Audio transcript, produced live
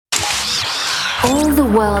All the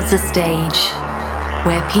world's a stage,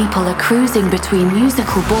 where people are cruising between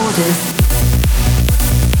musical borders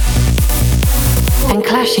and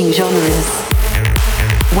clashing genres.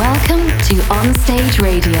 Welcome to On Stage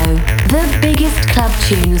Radio, the biggest club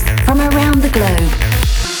tunes from around the globe.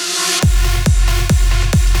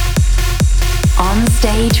 On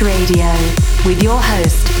Stage Radio, with your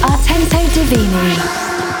host, Artento Divini.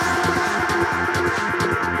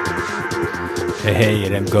 Hey,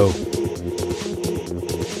 Remco.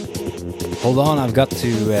 Hold on, I've got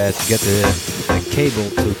to get the cable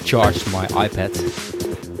to charge my iPad.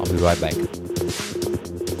 I'll be right back.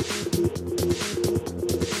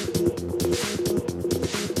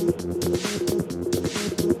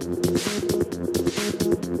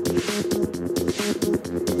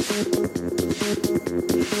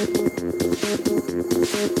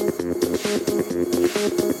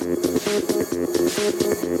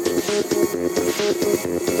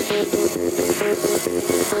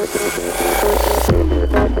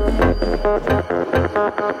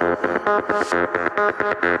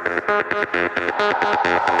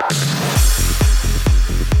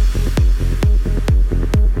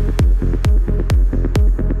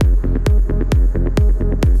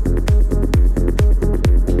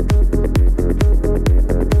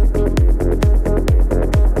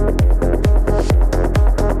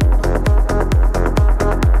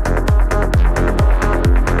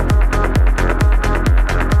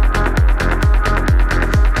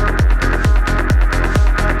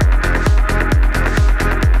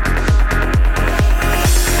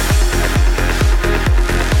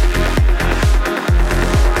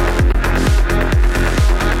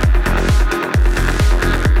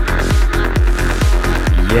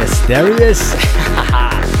 There he is.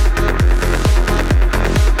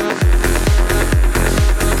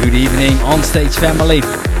 Good evening, On Stage family.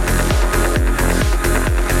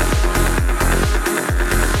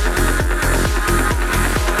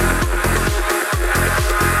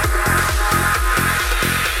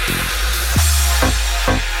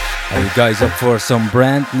 Are you guys up for some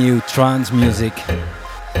brand new trance music?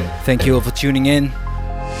 Thank you all for tuning in.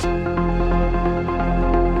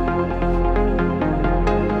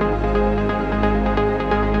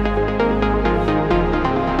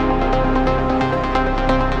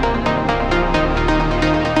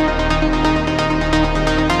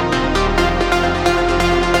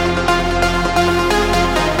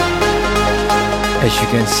 As you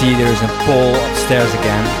can see, there is a poll upstairs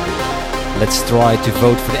again. Let's try to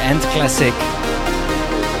vote for the end classic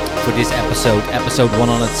for this episode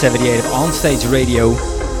 178 of On Stage Radio.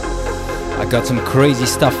 I got some crazy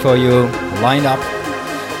stuff for you lined up,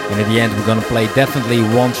 and at the end we're gonna play definitely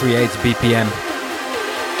 138 BPM.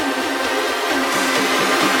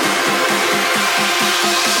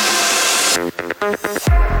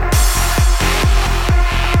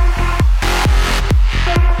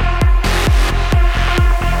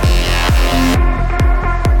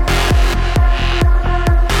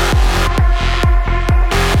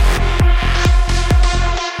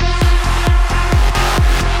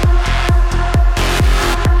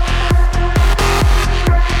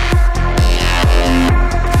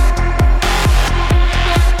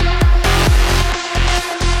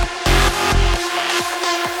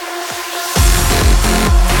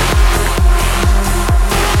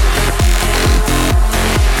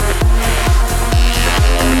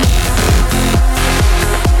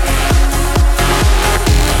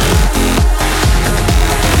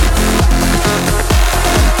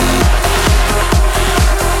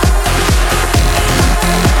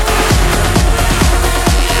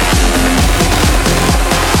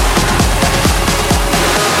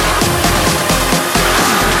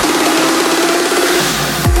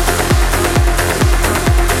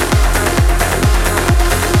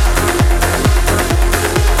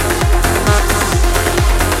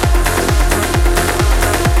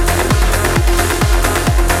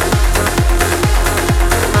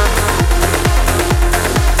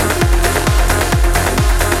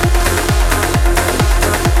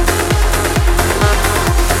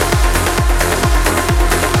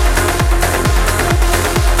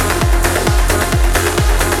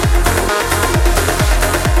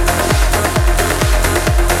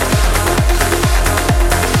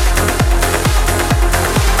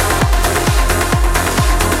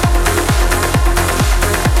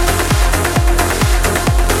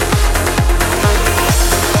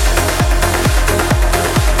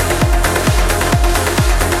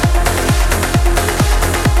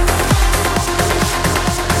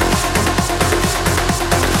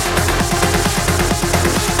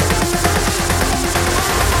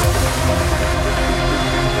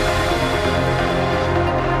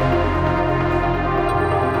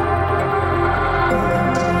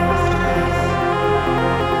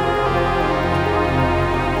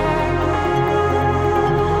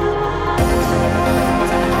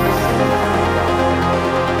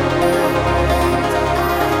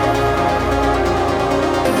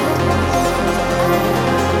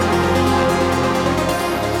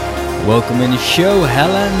 Welcome in the show,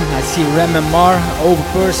 Helen. I see Rem and Mar,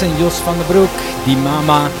 Overperson, Jos van der Broek, Die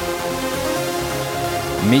Mama,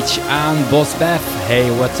 Mitch Aan, Boss Beth.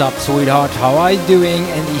 Hey, what's up, sweetheart? How are you doing?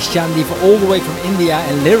 And Ishandiv all the way from India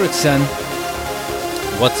and Lyricson.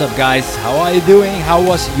 What's up, guys? How are you doing? How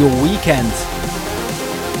was your weekend?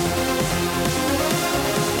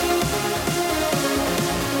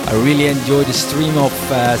 I really enjoyed the stream of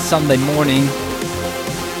Sunday morning.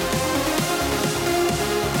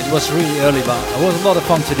 It was really early, but it was a lot of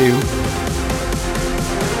fun to do.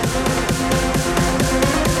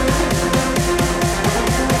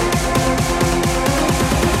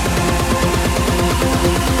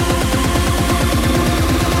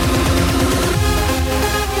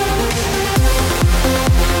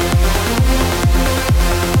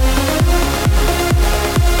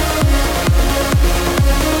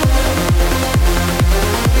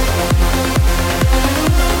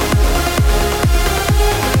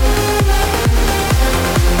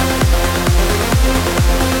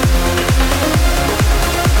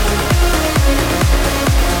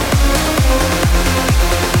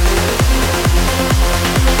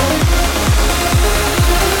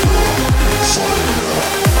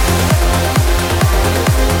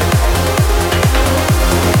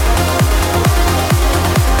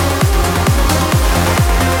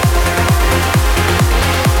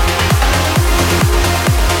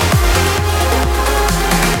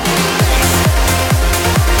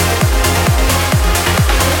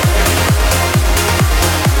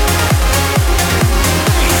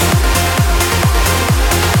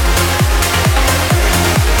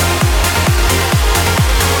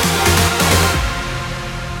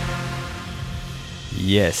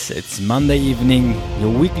 Yes, it's Monday evening,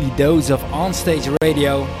 your weekly dose of onstage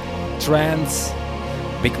radio, trance,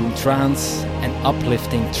 big room trance and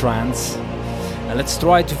uplifting trance. And let's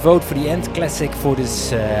try to vote for the end classic for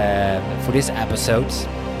this episode.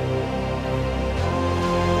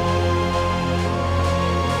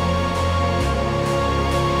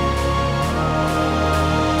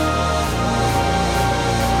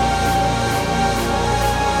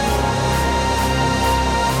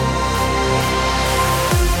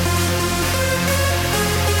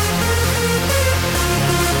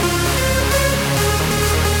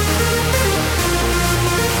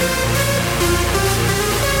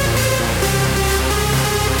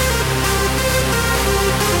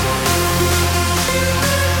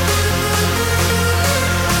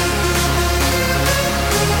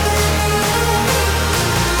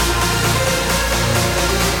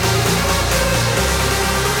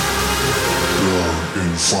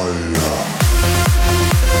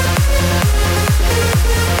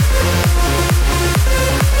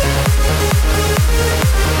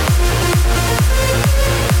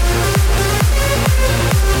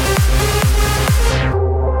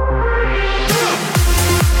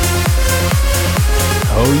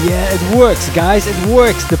 Works, guys, it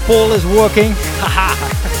works. The poll is working. Haha.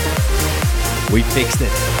 We fixed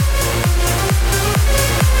it.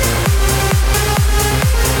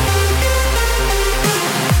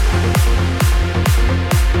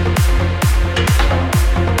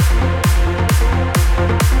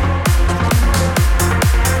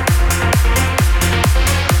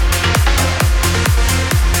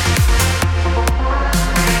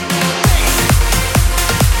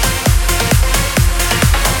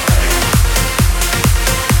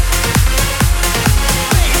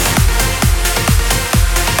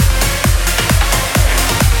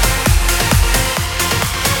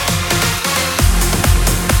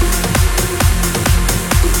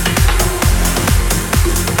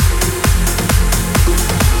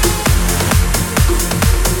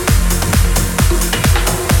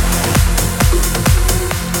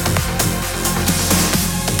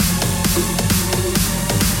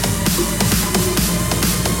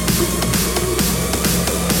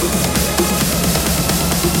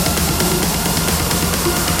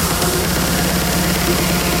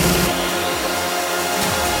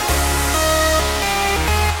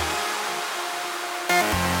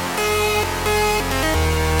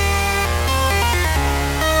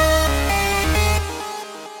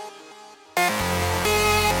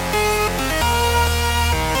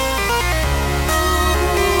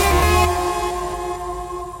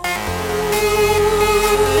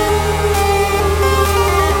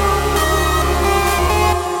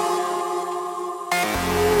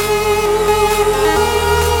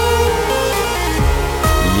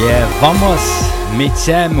 Vamos, meet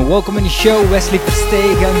Sam. Welcome in the show, Wesley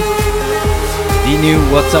Verstegen.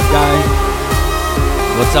 Dinu, what's up, guy?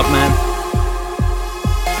 What's up, man?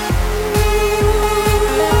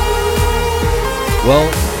 Well,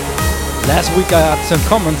 Last week I had some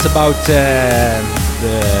comments about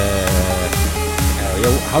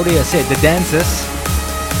how do you say it? The dances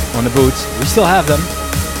on the boots. We still have them.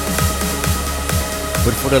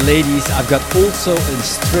 But for the ladies, I've got also a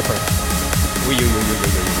stripper. Oei, oei, oei,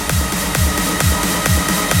 oei, oei.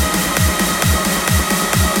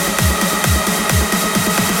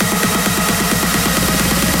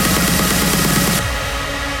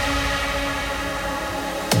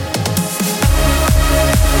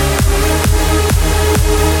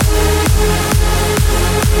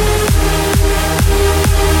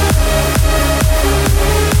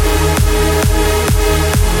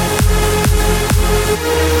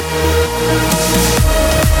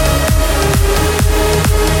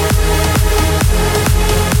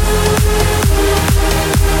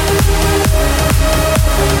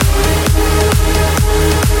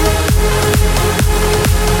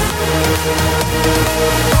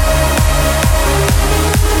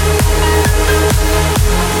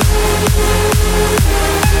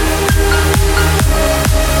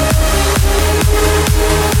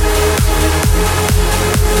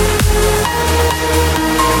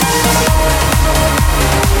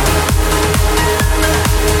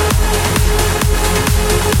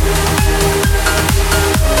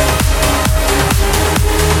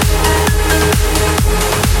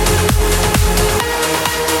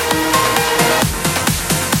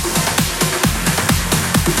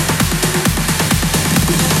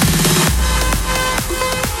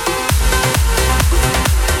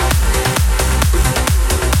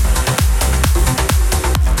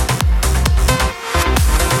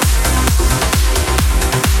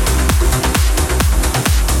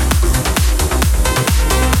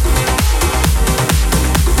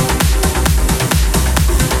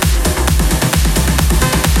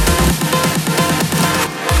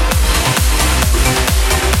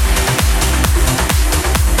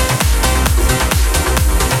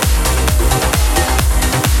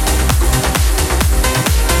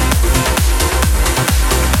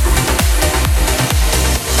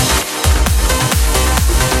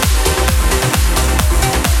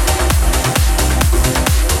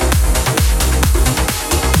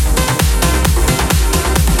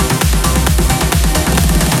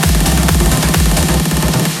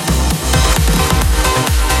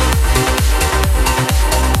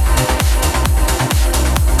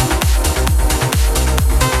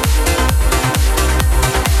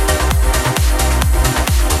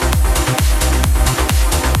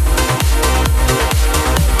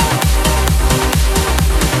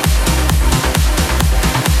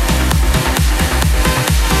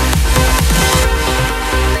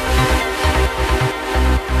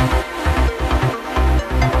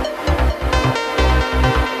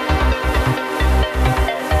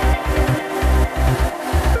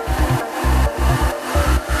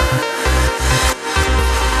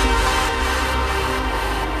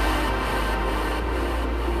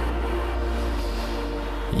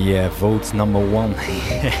 Vote number 1.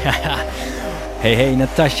 Hey,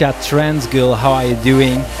 Natasha, trans girl, how are you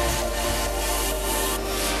doing?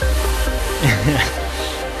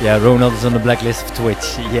 Yeah, Ronald is on the blacklist of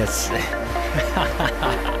Twitch, yes.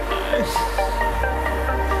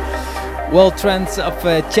 Well, trans up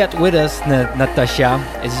chat with us, Natasha.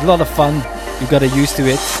 It's a lot of fun, you got used to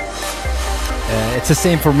it. It's the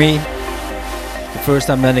same for me. The first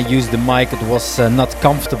time when I used the mic it was not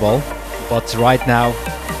comfortable, but right now,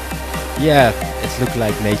 yeah, it looks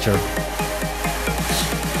like nature.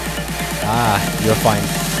 You're fine.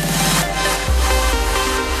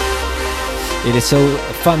 It is so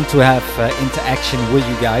fun to have interaction with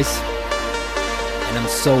you guys. And I'm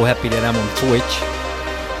so happy that I'm on Twitch.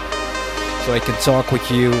 So I can talk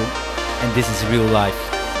with you and this is real life.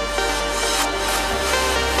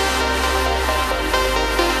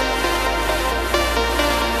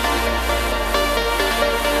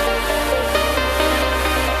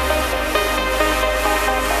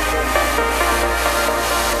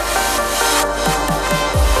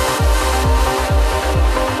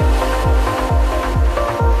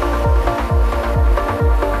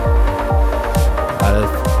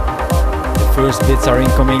 First bits are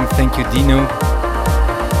incoming, thank you Dino.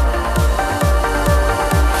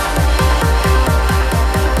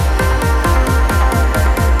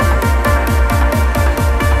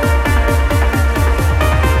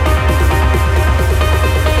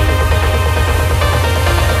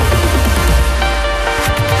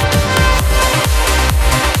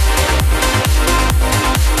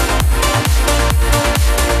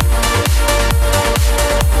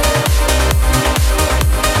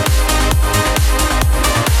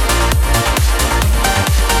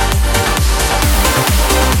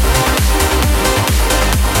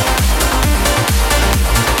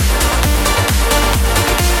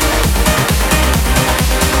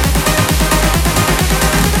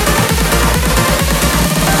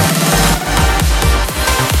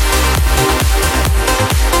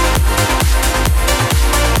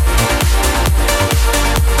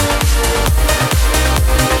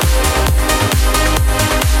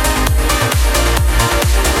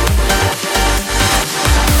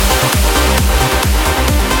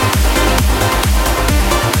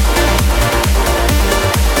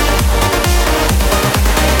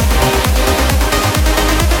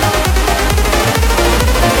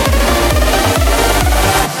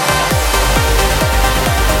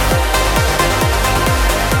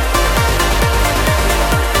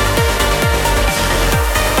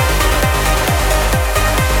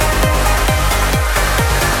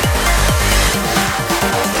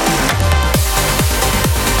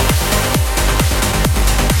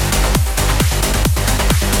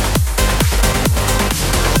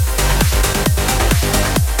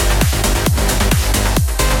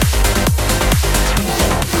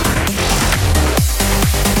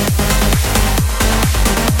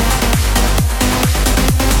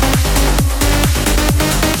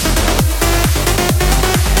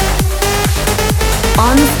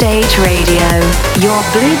 Stage Radio, your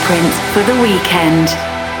blueprint for the weekend.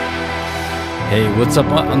 Hey, what's up,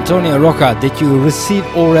 Antonio Rocca? Did you receive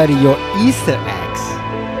already your Easter eggs?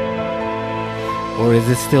 Or is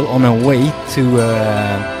it still on a way to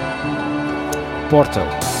Porto?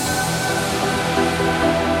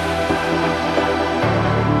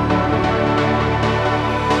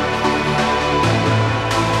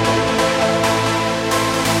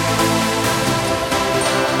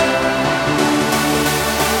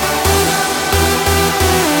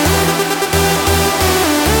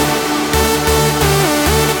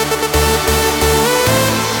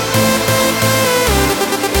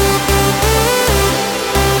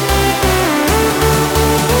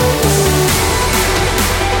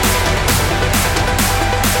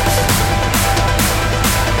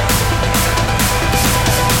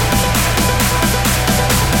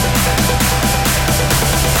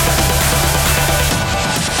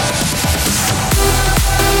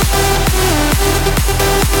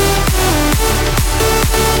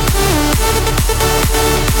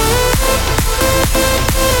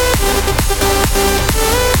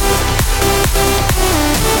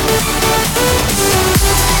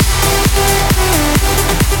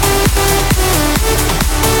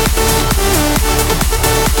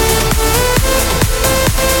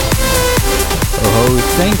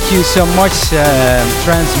 Thank you so much,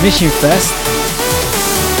 Transmission Fest,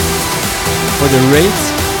 for the raid.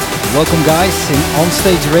 Welcome, guys, in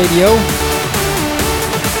Onstage Radio.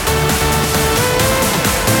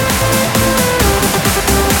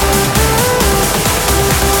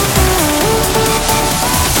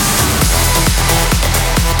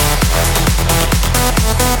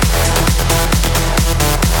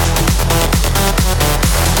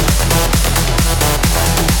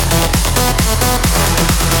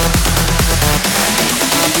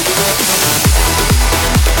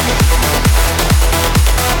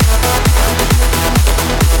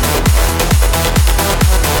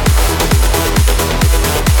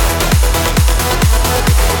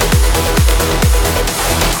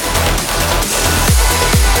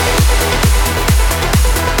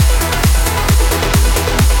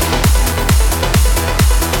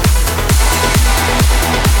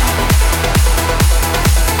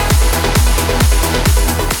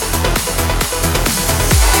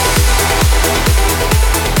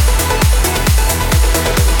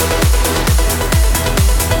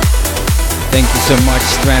 Thank you so much,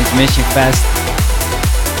 Transmission Fest.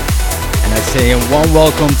 And I say a warm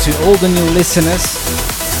welcome to all the new listeners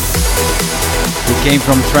who came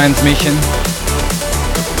from Transmission.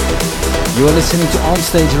 You are listening to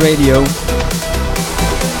Onstage Radio.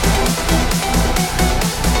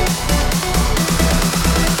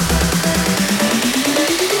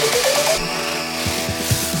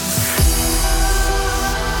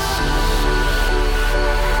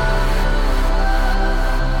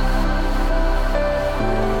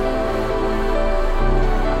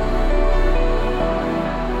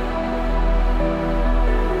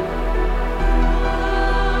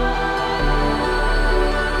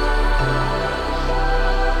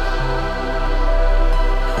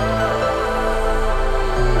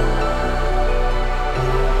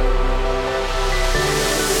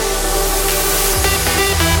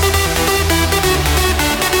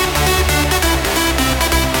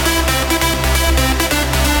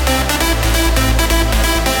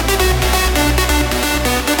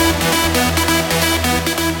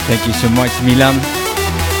 Thank you so much, Milan.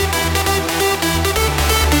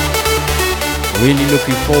 Really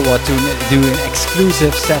looking forward to do an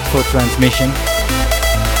exclusive set for Transmission.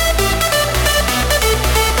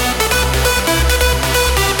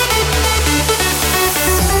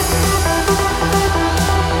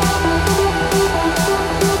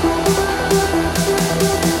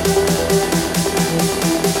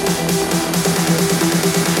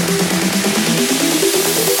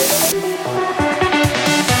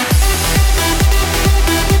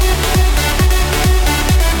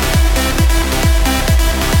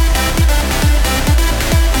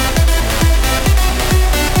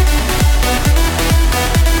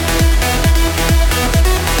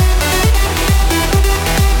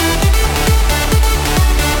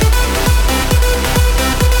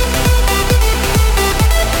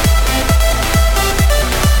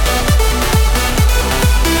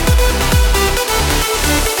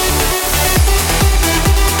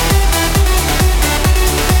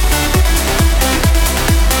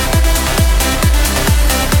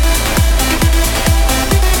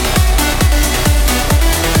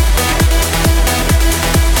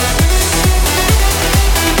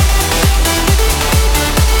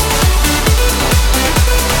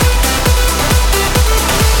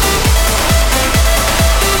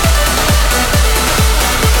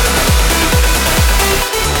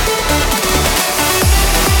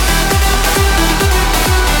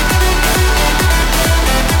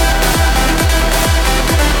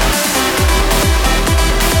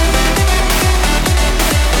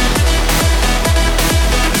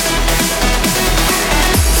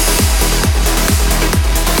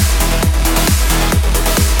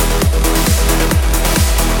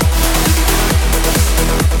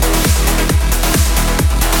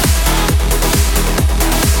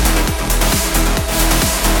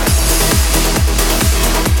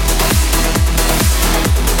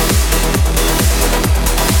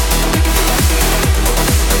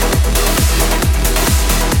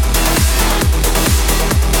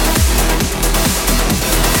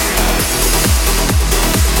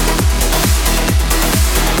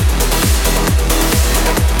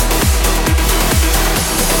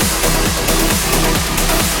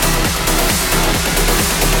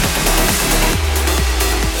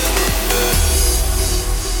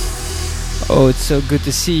 Oh, it's so good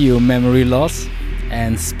to see you, Memory Loss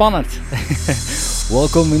and Spannend.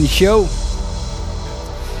 Welcome in the show.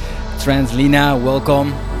 Translina,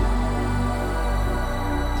 welcome.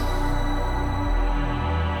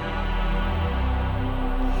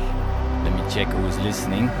 Let me check who is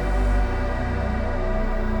listening.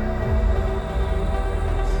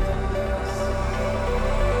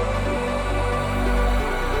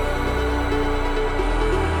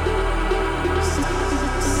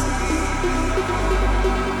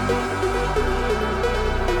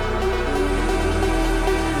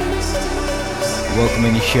 Welcome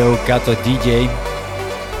in the show, Kato DJ,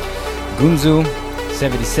 Gunzu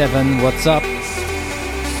 77, what's up?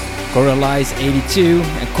 Coralize 82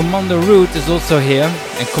 and Commander Root is also here,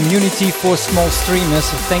 and Community for Small Streamers,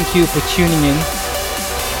 so thank you for tuning in.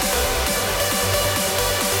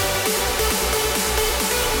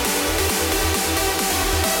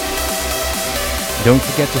 Don't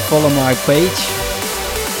forget to follow my page.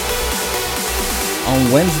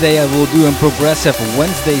 On Wednesday I will do a progressive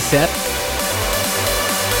Wednesday set.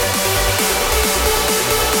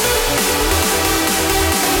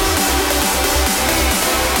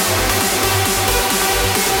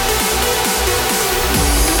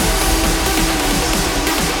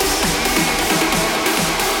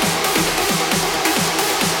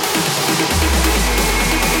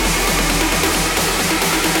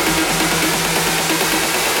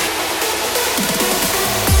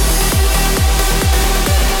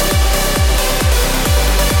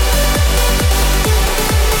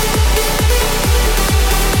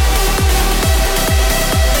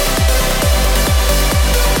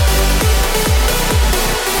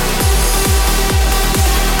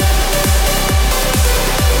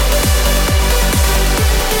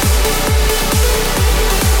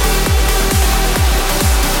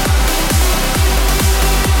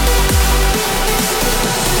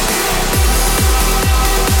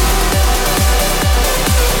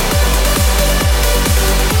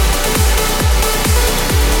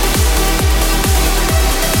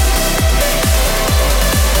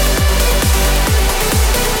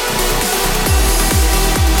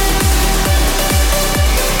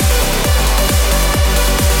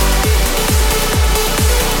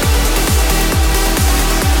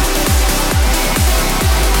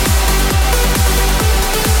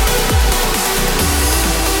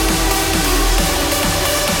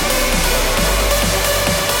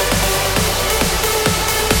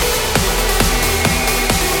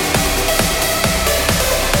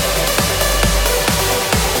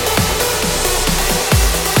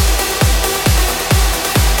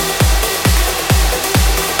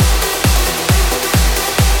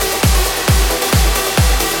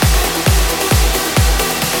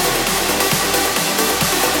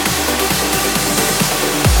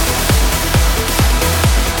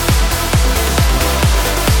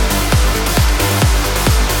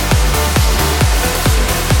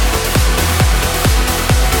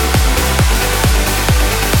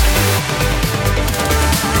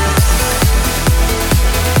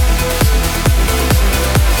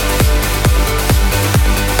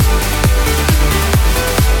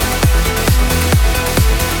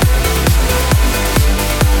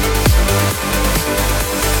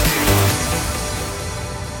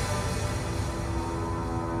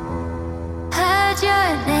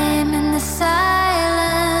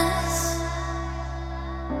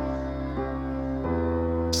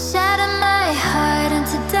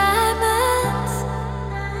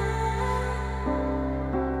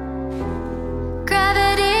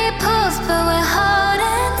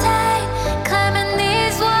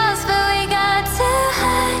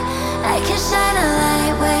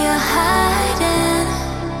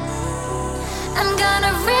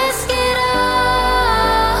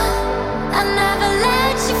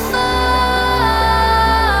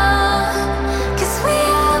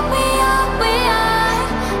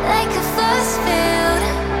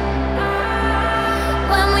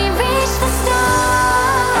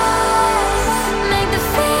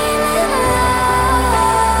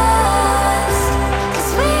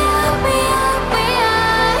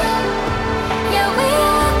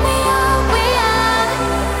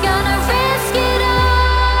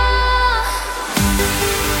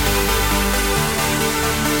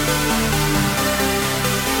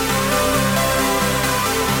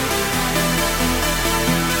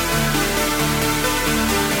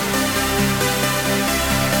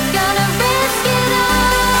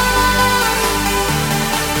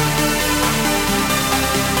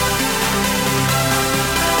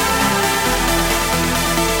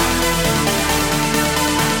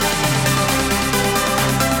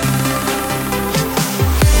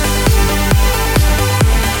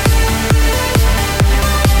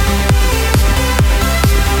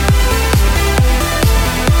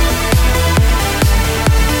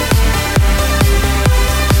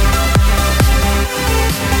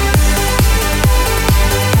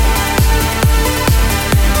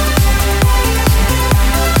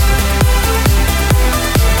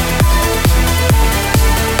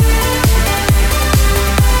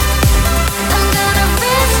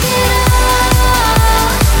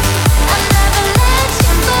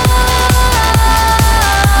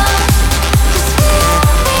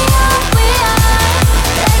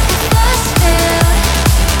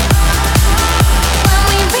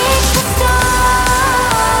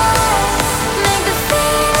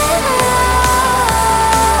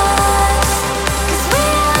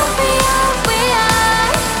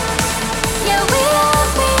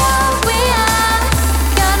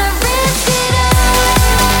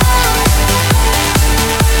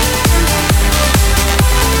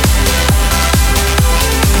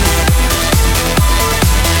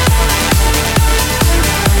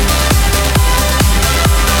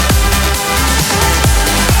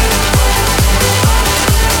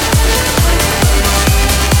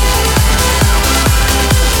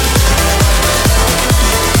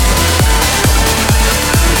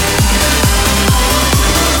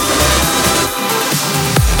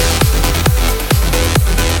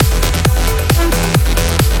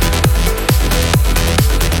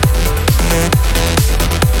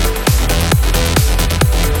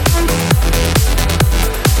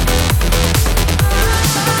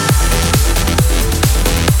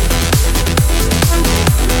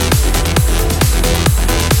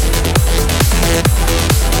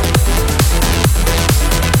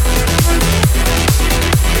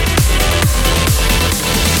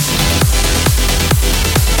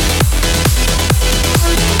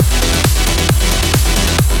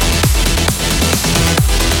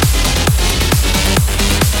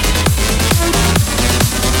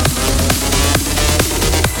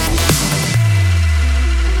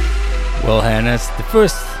 Hannes. The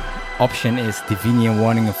first option is Divinian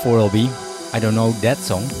Warning of 4LB. I don't know that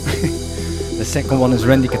song. The second one is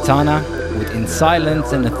Randy Katana with In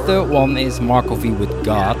Silence, and the third one is Marco V with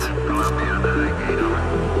God.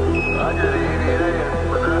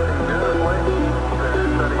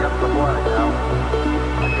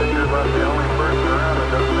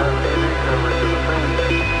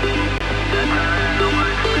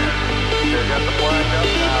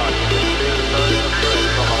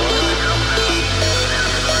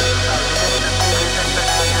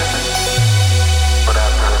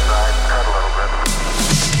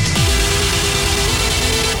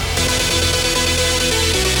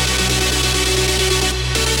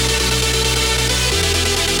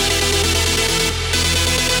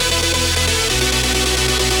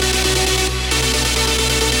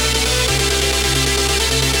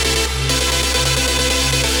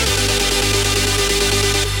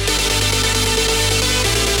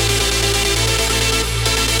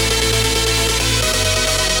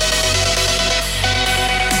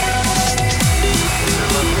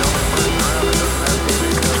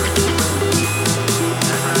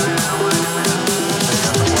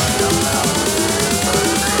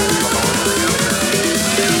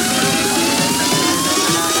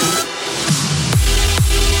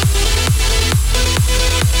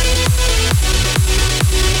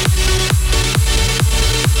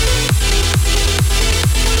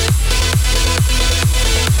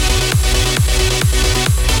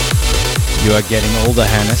 You are getting older,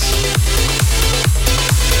 Hannes.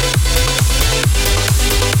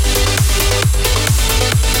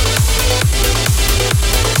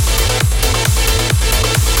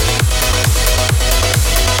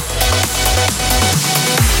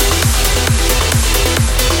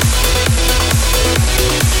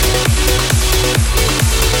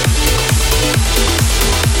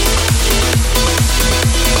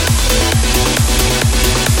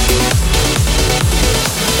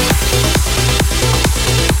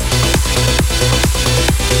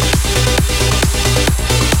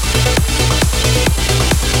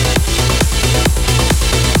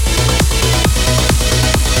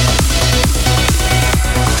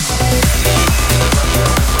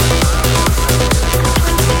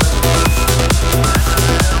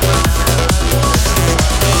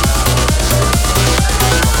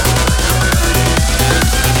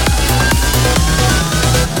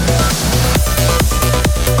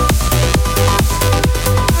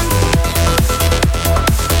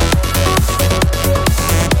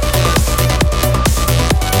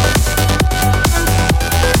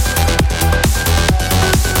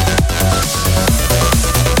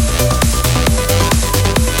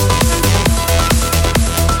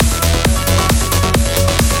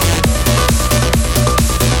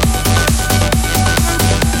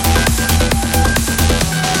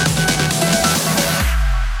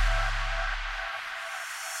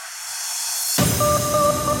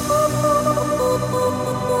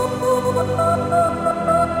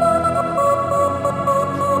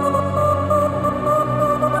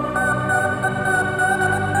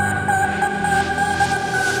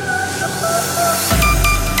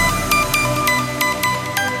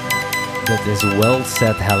 That is well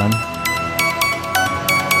said, Helen.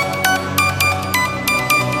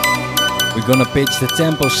 We're gonna pitch the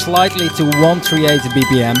tempo slightly to 138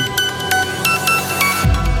 BPM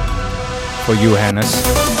for you, Hannes.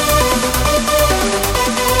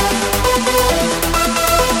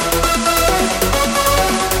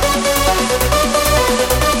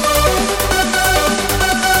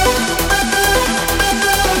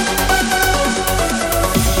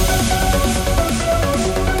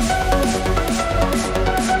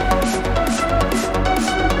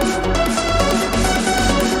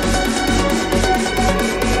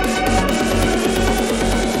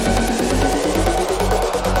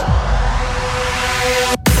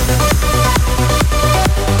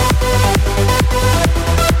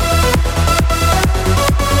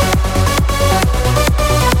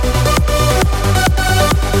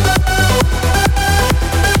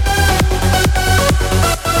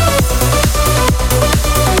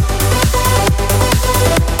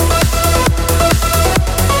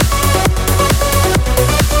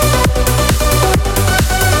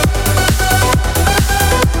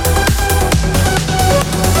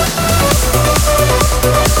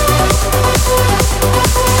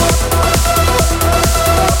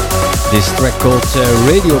 This track called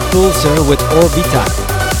Radio Pulsar with Orbita.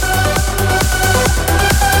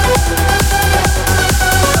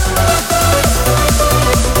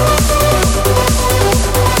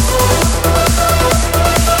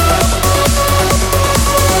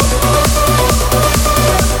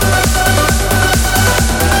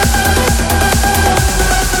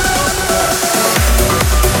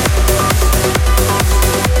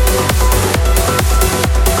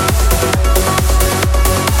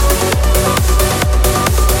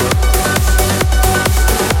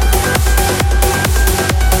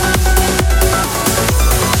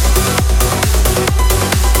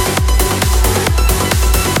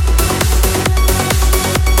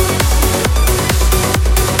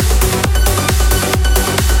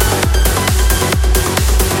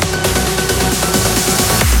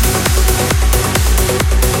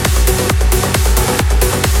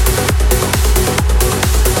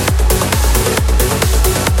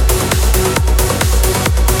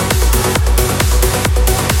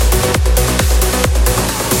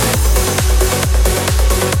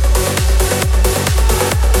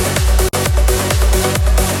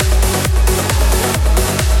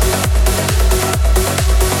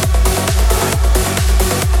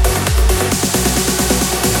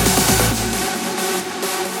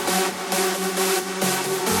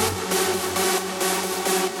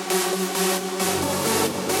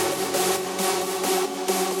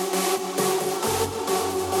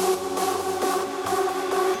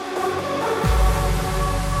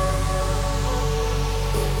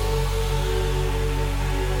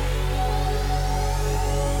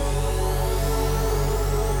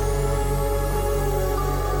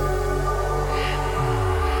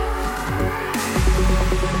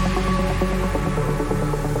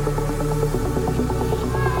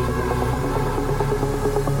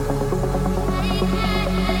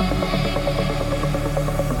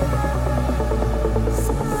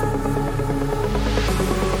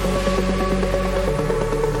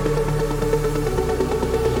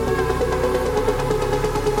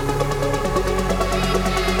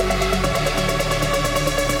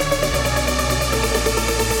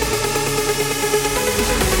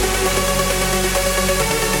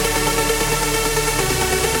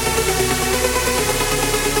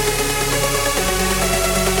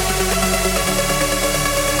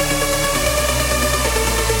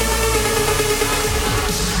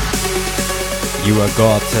 You Are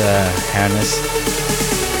God, Harness.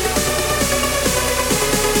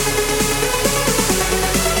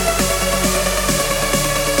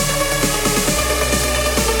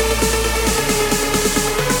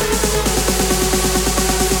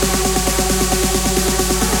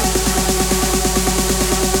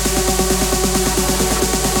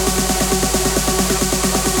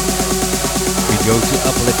 We go to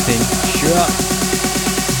uplifting, sure.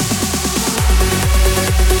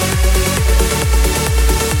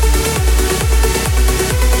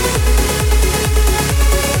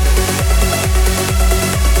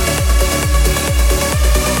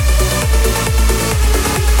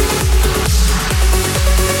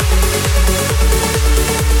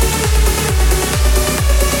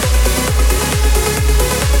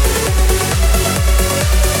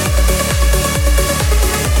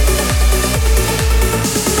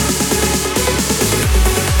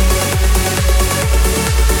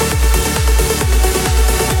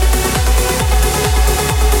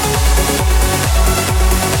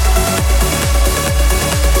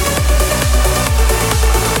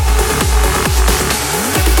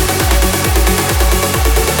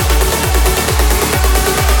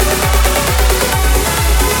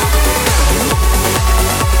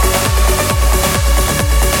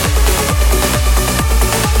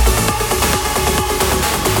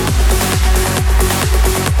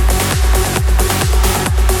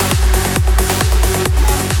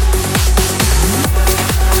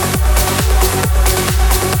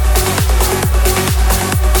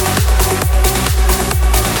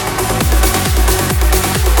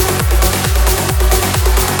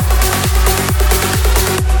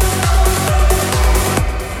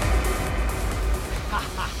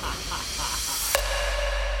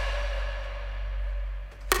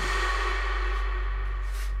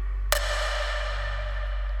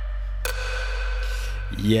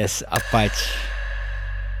 Yes, Apache.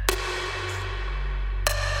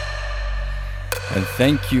 And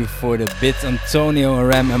thank you for the bits, Antonio and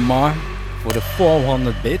Ram and Mar, for the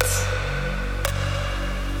 400 bits.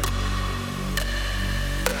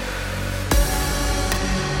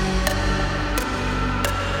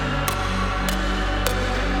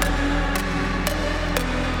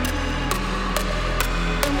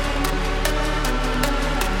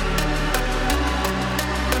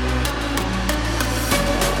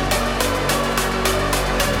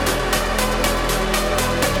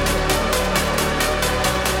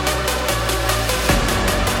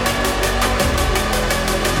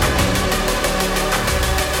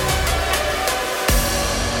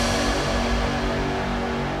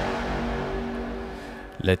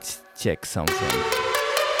 Let's check something.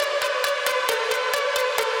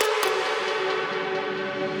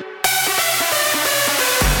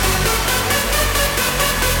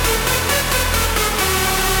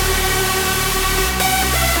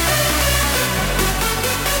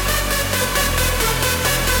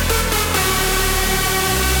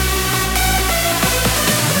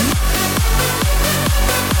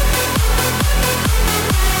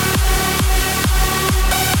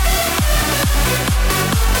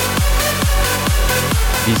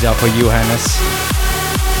 These are for you, Hannes.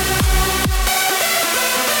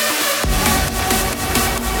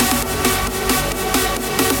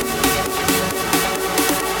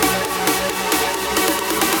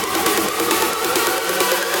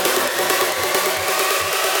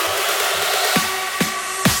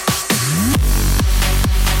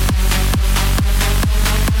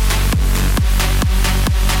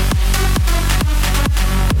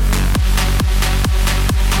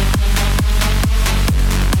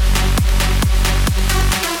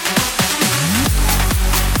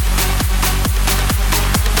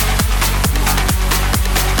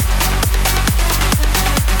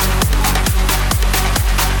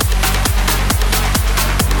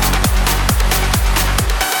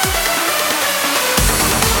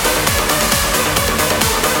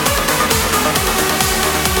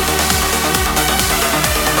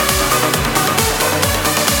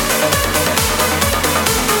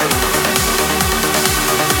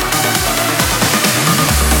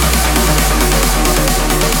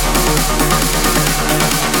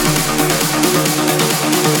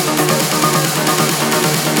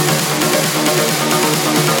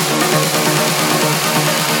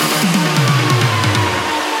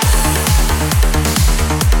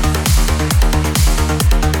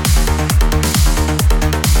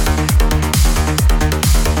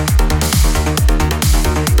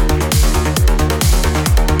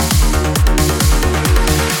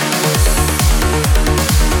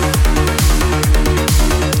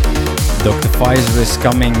 Pfizer is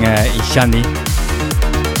coming, Ishani.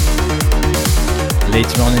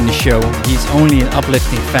 later on in the show. He's only an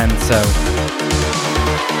uplifting fan, so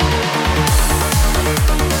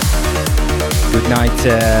good night,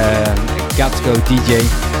 got to go DJ.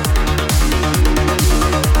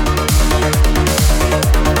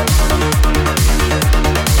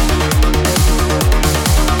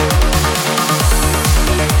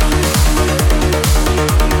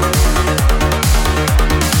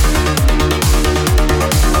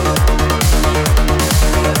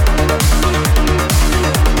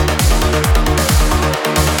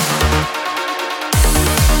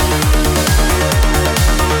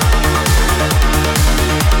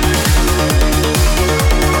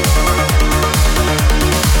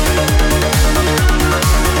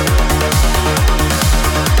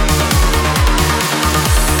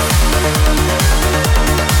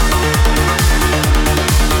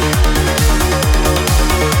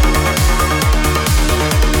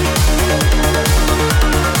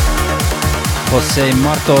 Jose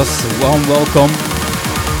Martos, warm welcome.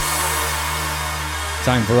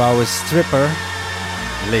 Time for our stripper,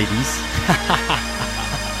 ladies.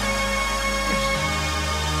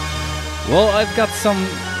 Well, I've got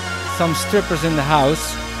some strippers in the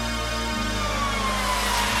house.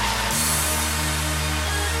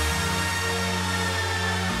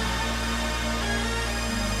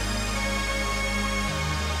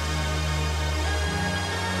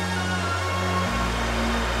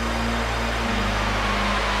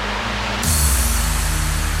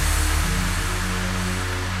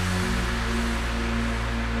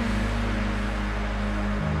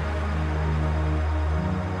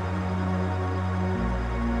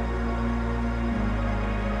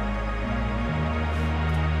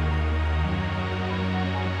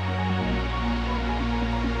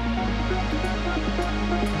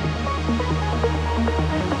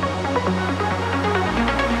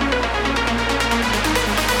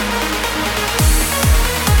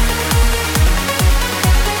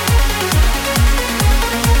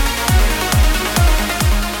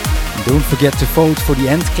 Don't forget to vote for the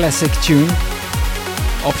End Classic tune.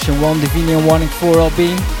 Option 1, Divinian Warning 4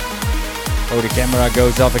 LB. Oh, the camera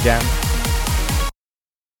goes off again.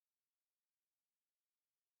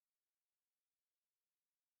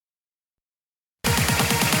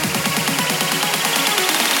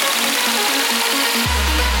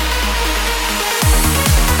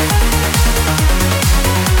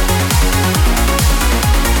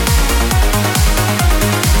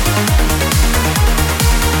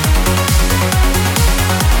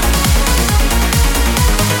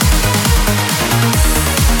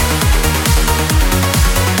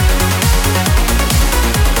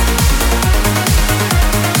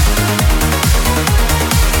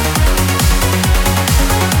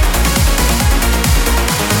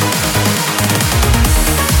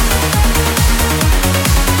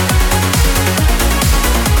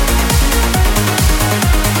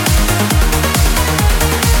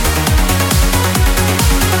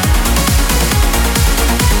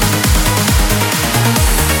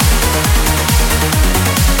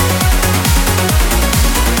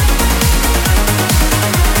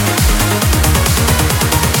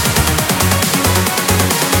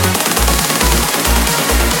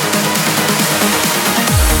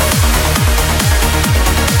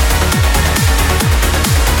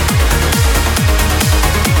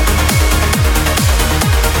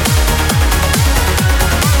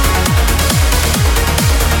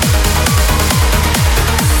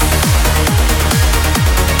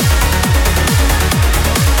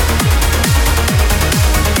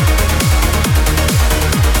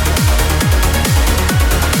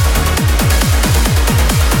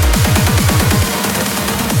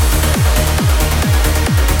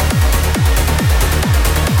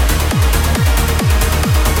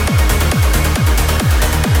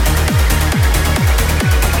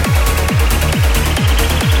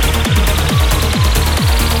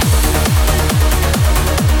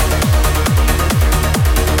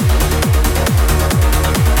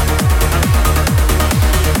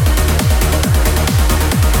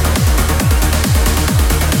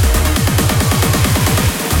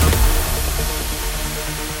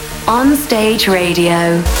 On Stage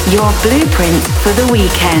Radio, your blueprint for the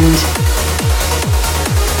weekend.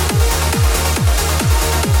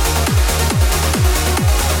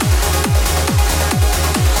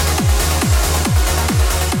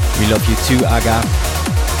 We love you too, Aga.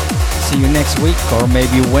 See you next week or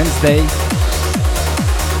maybe Wednesday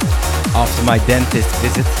after my dentist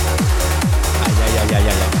visit.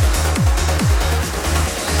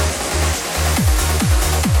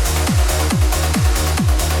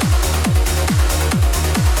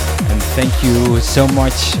 And thank you so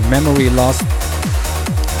much, Memory Lost,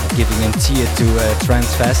 giving a tier to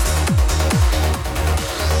Transfest.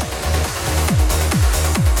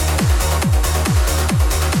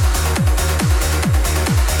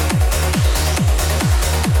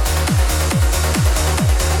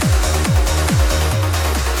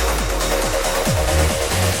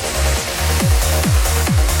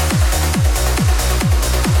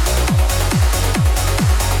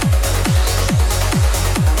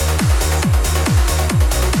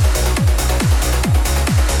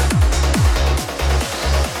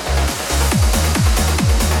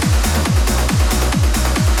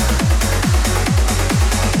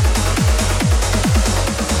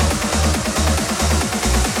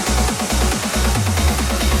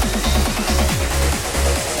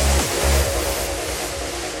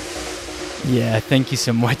 Yeah, thank you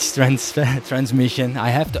so much, Transmission. I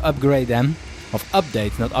have to upgrade them.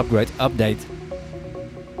 Update, not upgrade, update.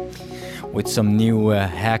 With some new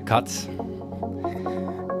haircuts.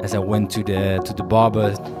 As I went to the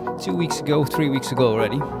barber 2 weeks ago, 3 weeks ago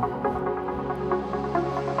already.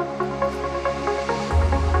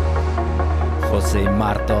 Jose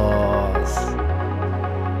Martos.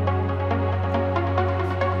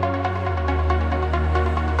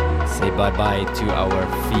 Say bye-bye to our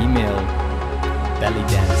female belly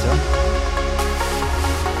dancer.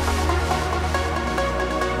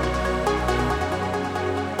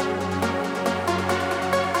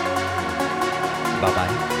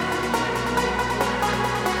 Bye-bye.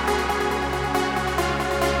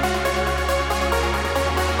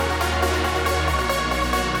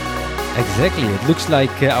 Exactly, it looks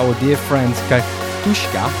like our dear friend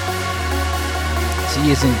Kartushka.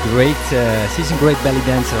 She's a great belly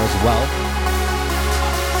dancer as well.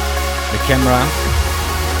 The camera.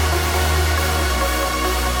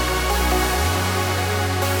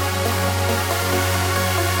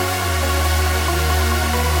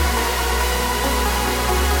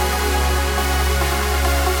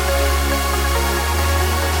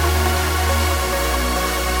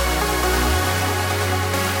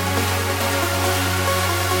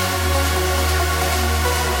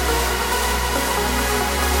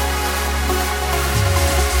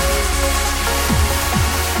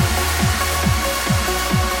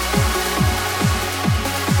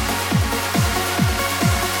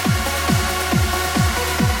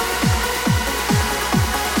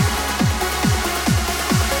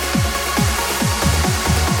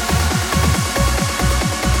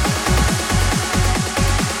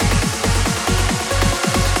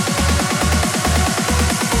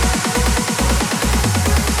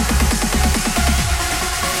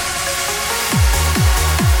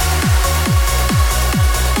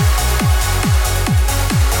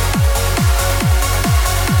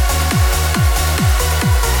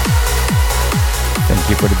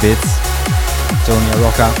 For the bits, Tonya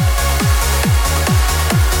Rocca.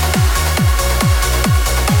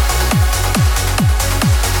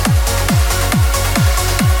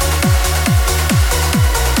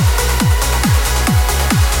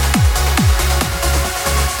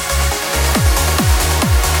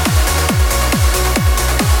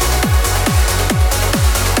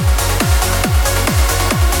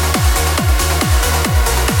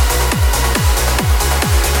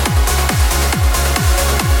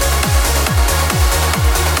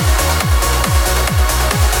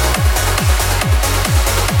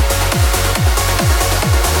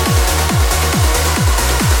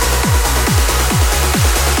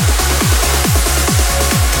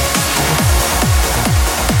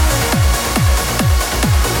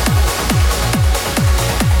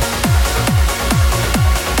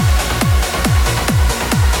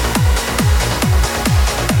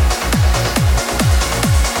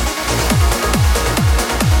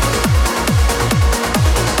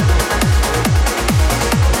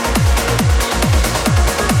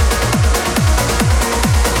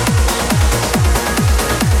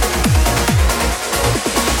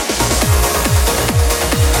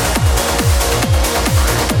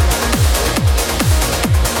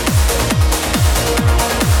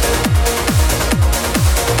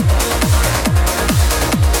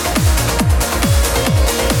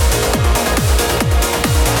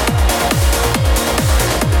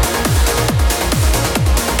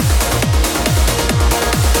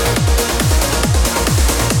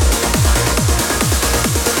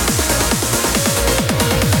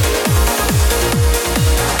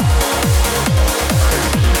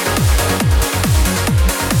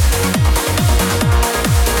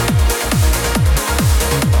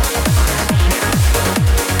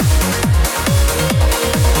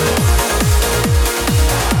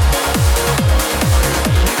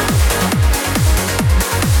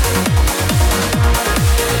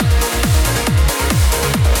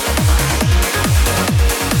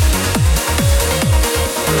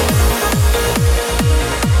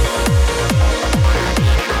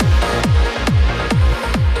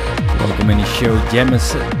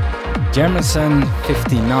 Jamerson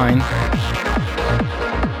 59.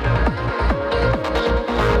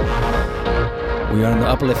 We are in the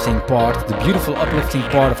uplifting part, the beautiful uplifting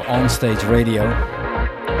part of Onstage Radio,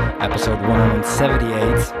 episode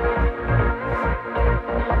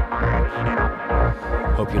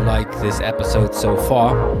 178. Hope you like this episode so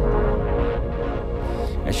far.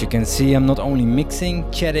 As you can see, I'm not only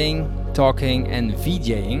mixing, chatting, talking and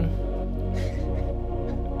VJing.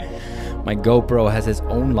 My GoPro has its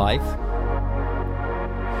own life.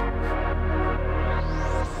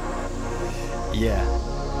 Yeah.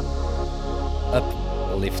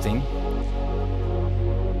 Uplifting.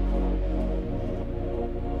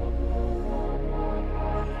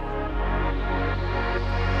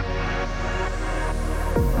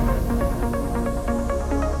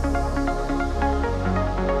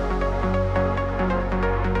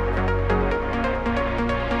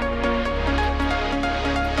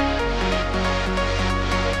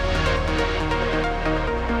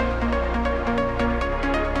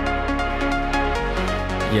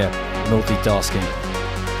 Multitasking.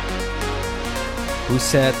 Who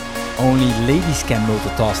said only ladies can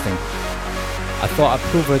multitasking? I thought I'd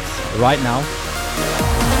prove it right now.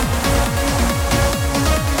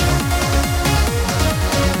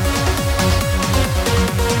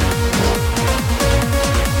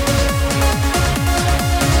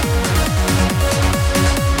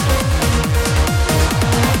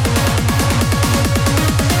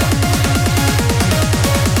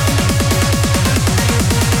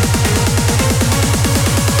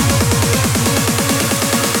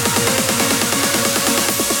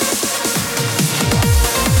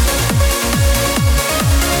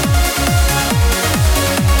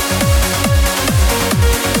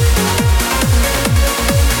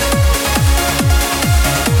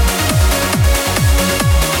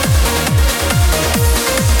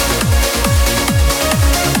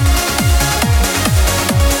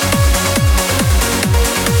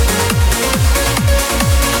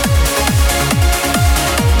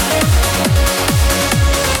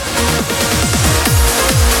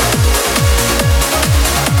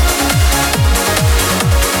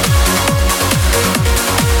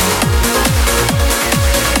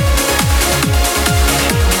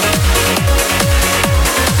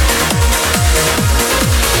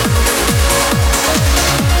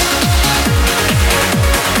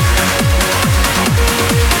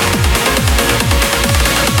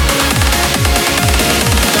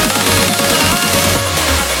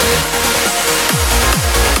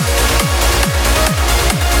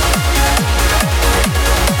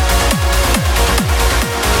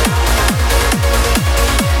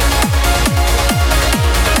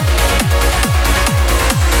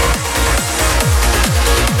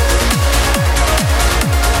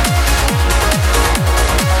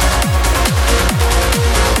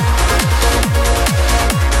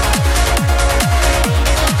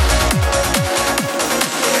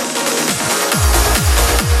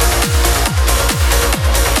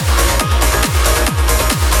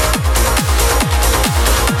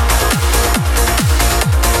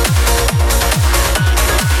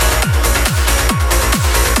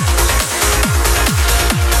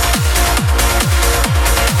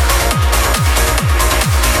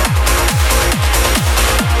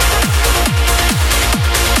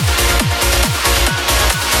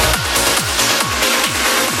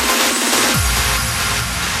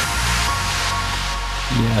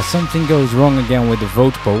 Something goes wrong again with the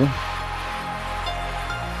vote poll.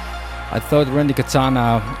 I thought Randy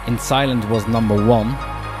Katana in Silent was number 1.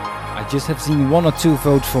 I just have seen 1 or 2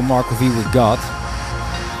 votes for Marco V with God.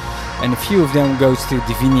 And a few of them goes to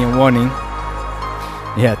Divinian Warning.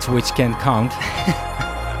 Yeah, Twitch can count.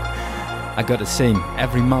 I gotta sing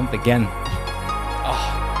every month again.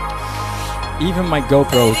 Oh. Even my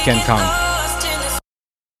GoPro can count.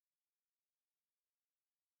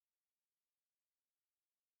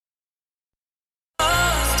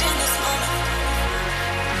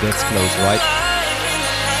 That's close, right?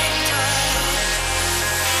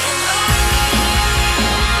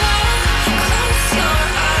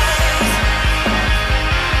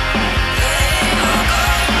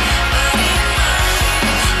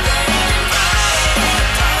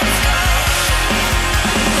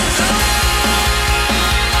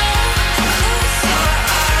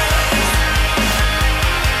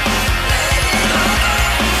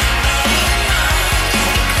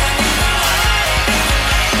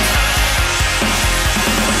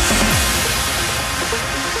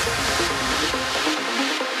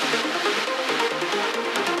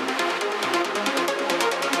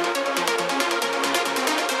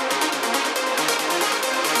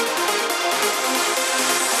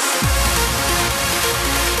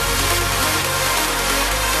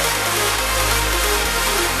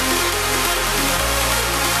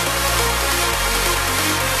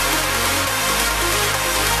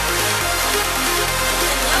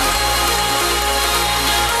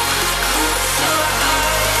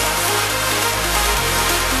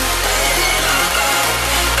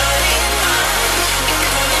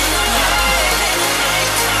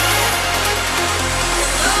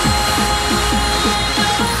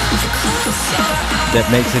 That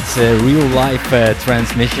makes it a real life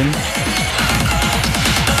transmission.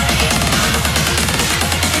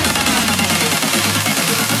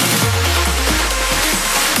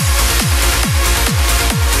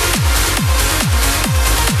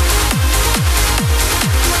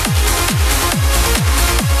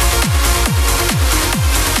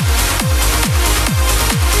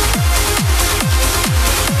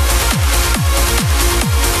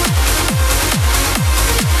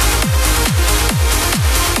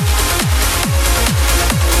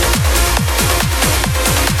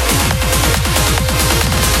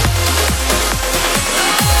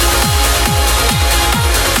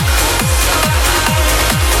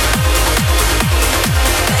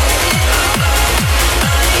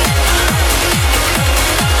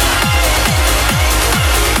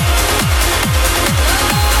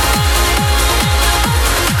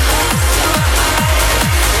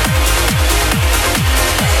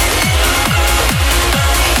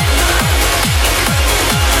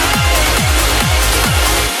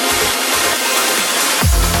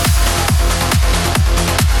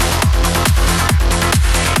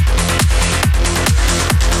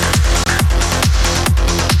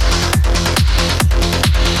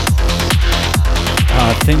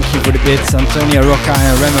 Thank you for the bits, Antonio Rocca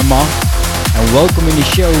and Remema. And welcome in the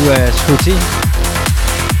show, Shruti.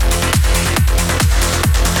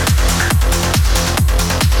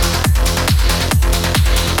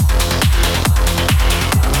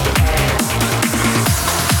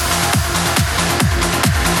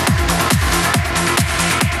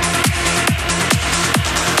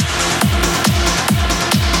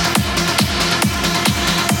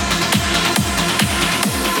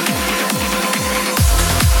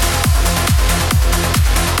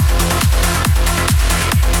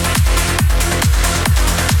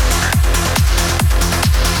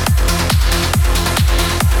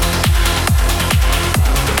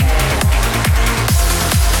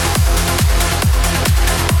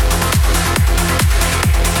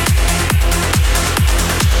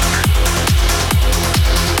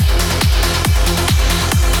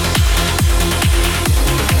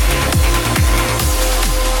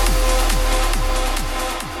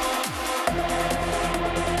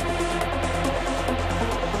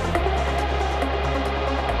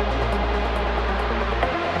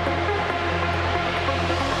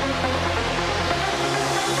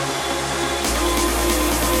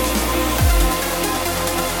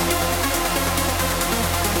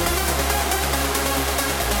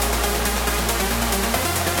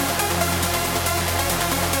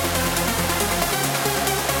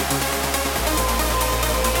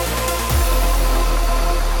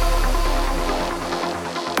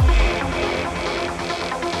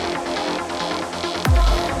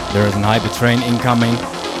 There is an Hypertrain incoming.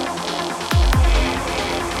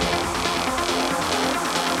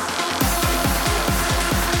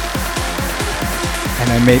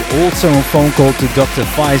 And I made also a phone call to Dr.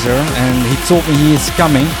 Pfizer and he told me he is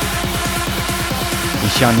coming.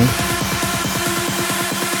 Ishani.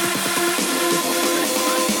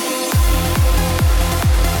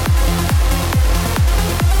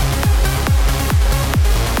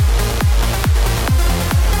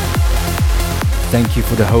 Thank you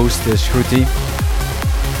for the host, Shruti.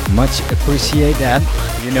 Much appreciate that.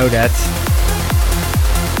 You know that.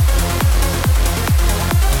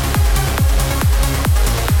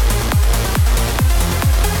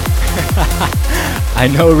 I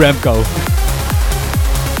know Remco.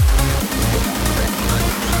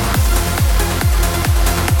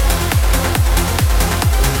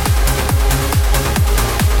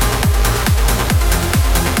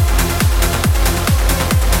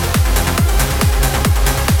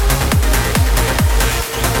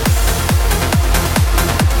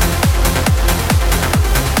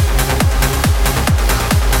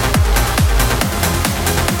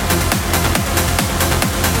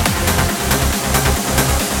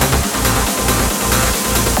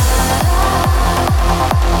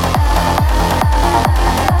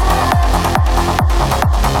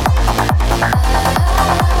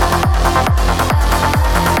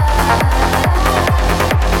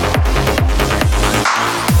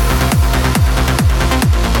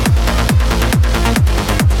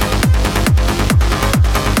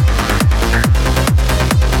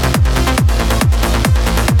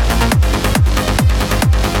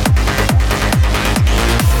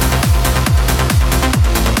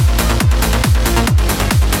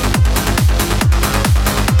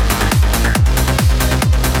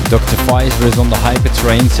 Dr. Pfizer is on the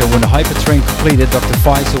Hypertrain, so when the Hypertrain completed, Dr.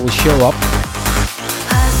 Pfizer will show up.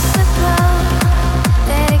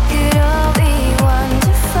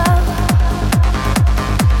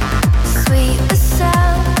 Sweet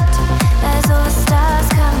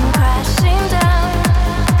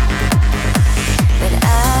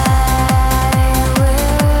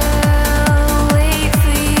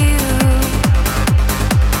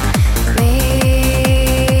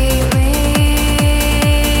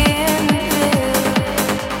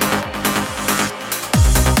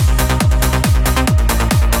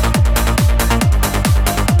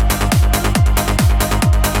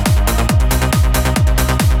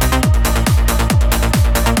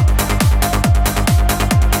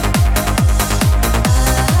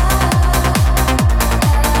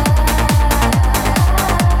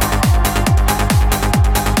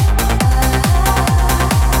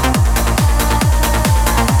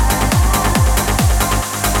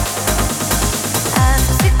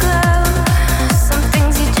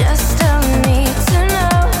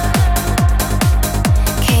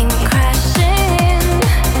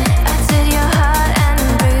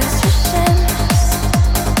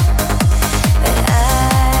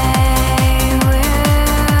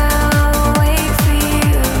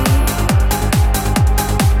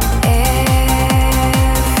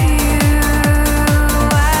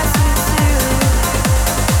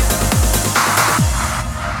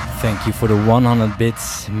Thank you for the 100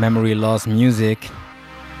 bits memory loss music.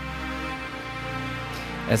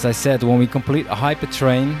 As I said, when we complete a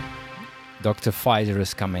Hypertrain, Dr. Pfizer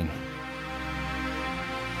is coming.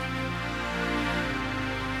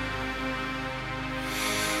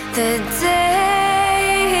 The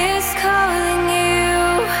day is calling you.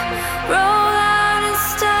 Roll out and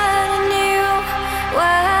start anew.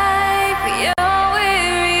 Wipe your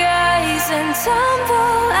weary eyes and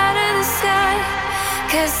tumble out of the sky.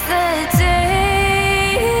 'Cause the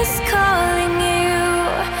day is calling you.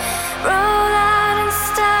 Roll out and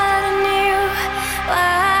start anew.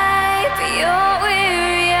 Wipe your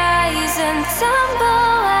weary eyes and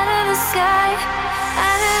tumble out of the sky.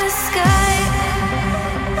 Out of the sky.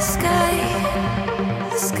 Sky,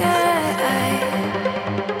 sky,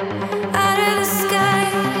 out of the sky,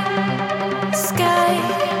 sky,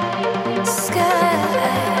 sky.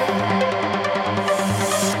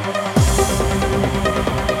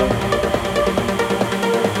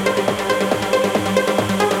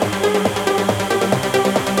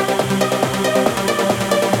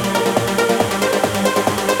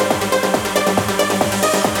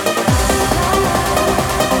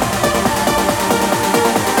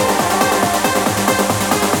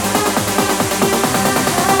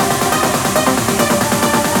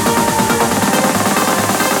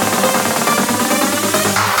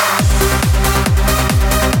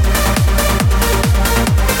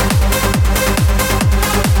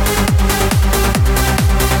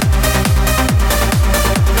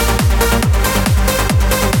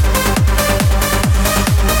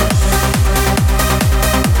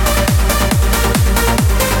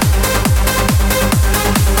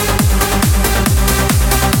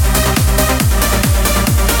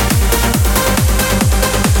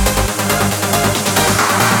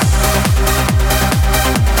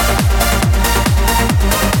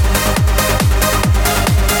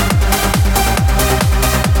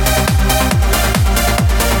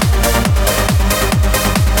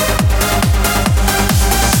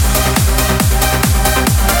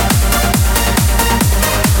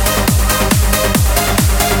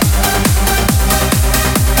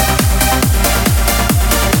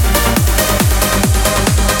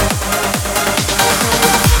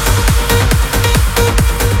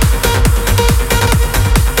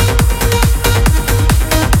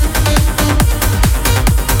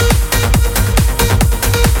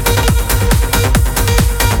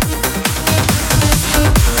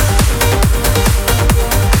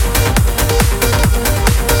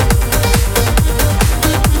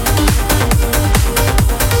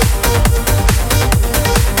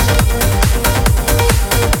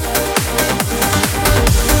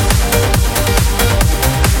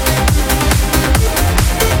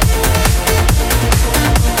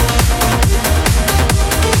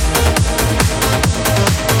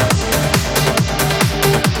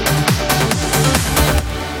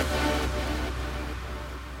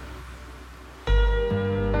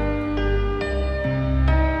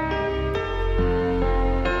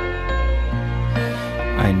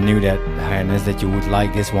 I knew that, Highness, that you would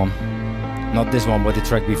like this one. Not this one, but the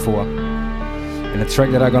track before. And the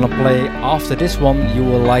track that I'm gonna play after this one, you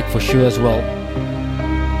will like for sure as well.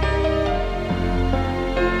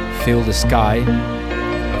 Feel the Sky,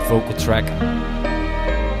 a vocal track.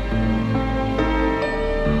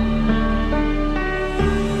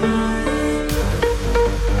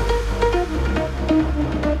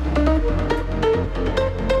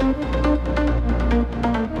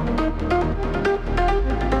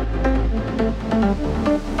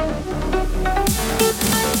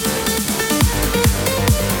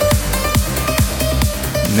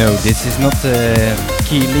 No, this is not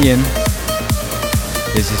Key Leon.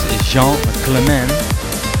 This is Jean Clement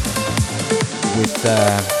with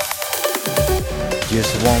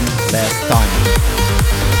Just One Last Time.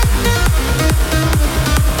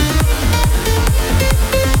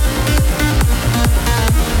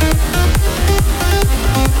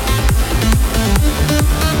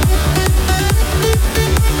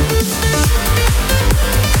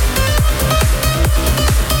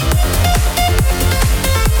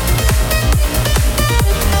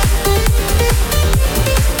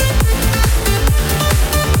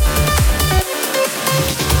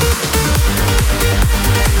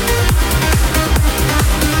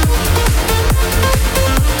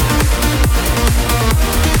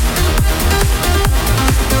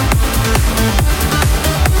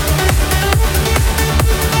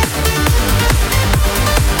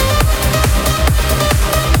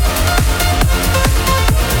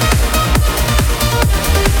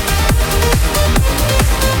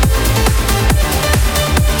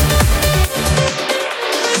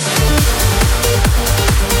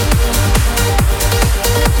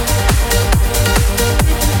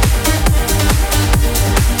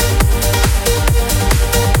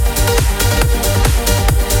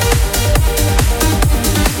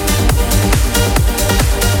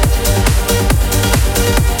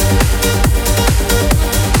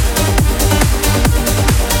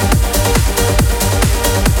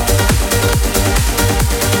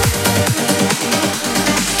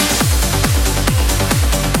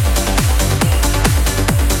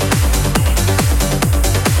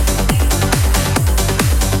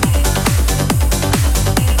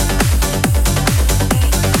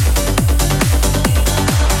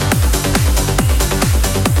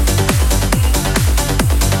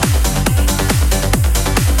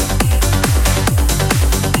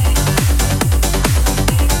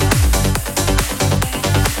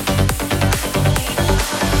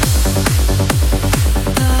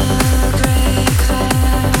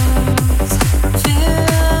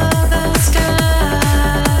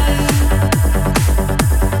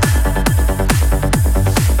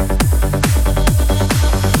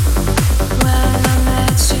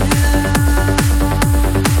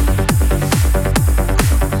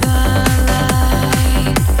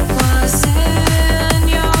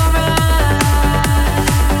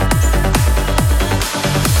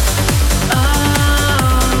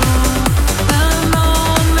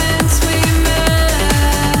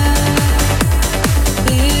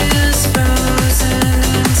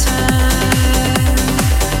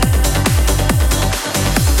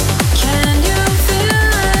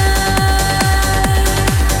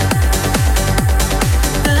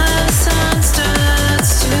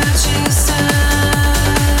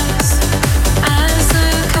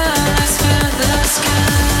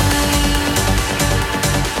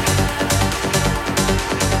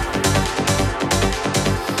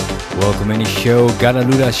 Many Show,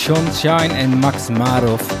 Galaluda, Sunshine and Max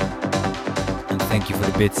Marov. And thank you for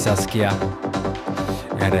the bit, Saskia.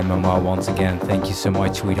 And Mama, once again, thank you so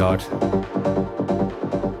much, sweetheart.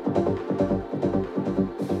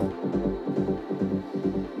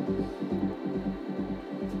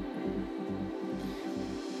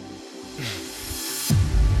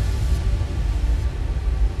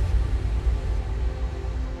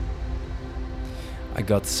 I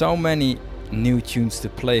got so many new tunes to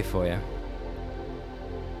play for you.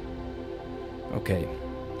 Okay,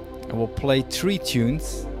 I will play 3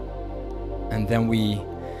 tunes, and then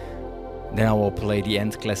I will play the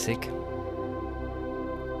end classic.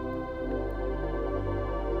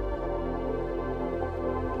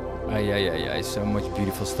 Ay, so much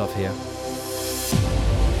beautiful stuff here.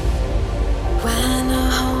 When I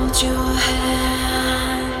hold your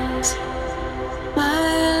hand, my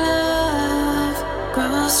love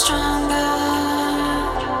grows stronger.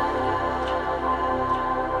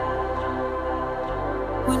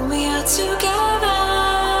 When we are together,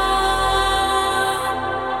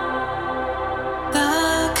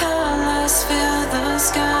 the colors fill the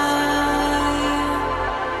sky.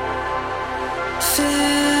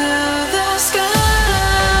 Fill the sky.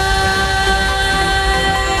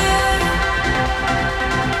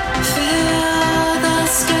 Fill the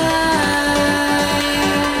sky.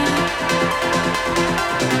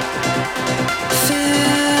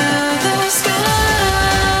 Fill the sky.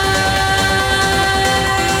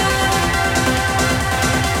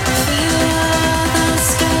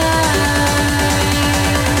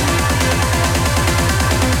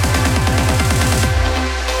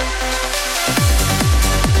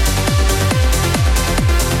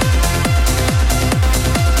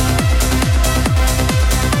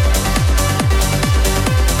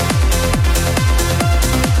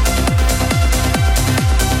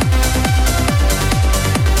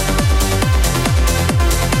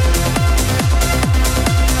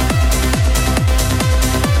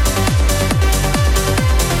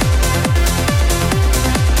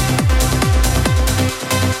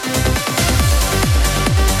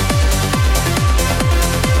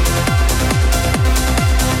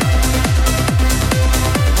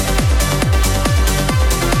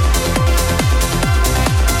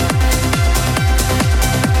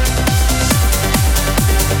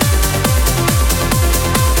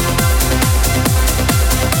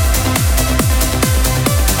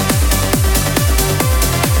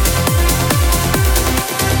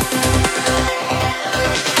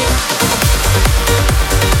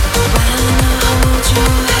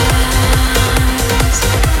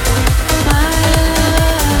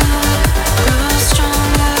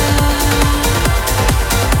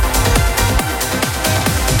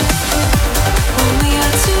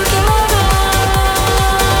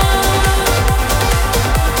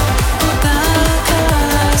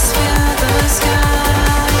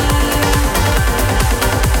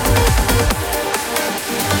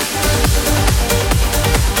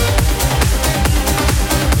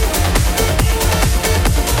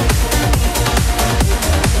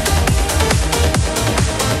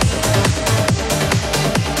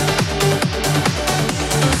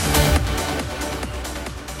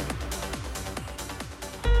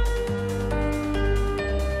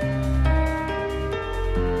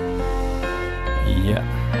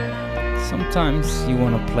 Sometimes you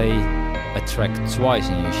want to play a track twice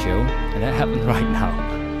in your show, and that happened right now.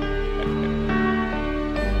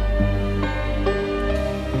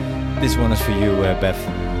 This one is for you, Beth.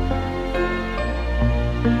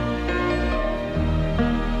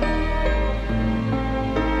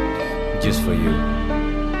 Just for you.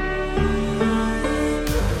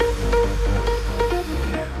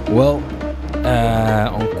 Well,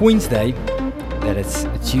 on Queen's Day, that is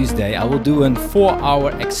Tuesday, I will do a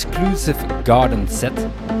 4-hour exclusive garden set.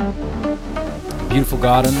 Beautiful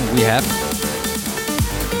garden we have.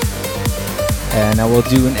 And I will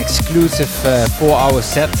do an exclusive 4-hour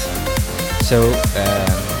set. So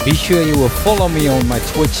be sure you will follow me on my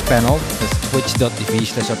Twitch panel. That's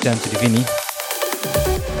twitch.tv/Artem2Divini.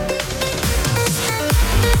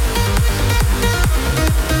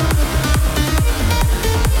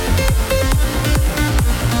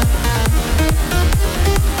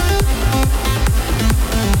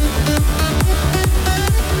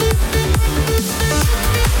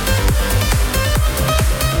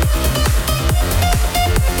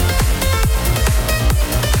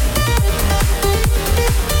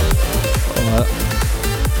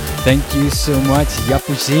 Thank you so much,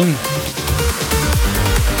 Yapusim.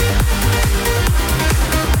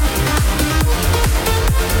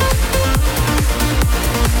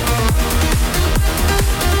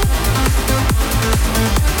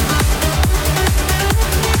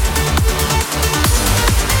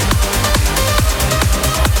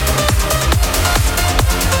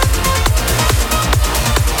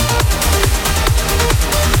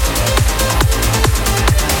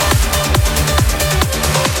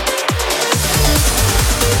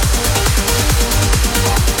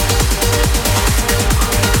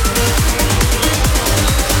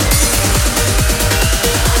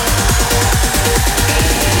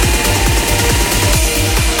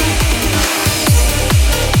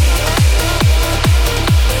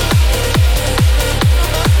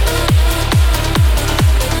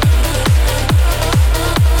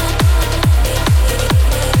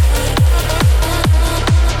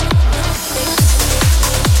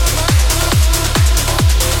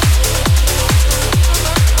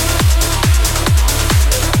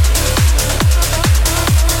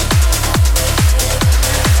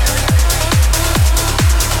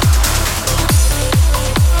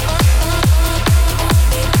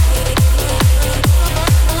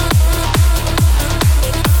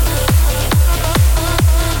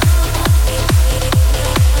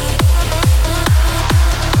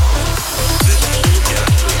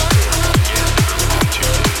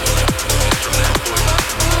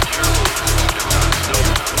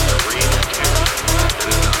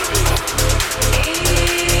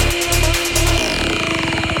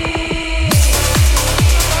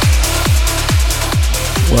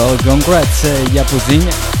 congrats, Yapuzin.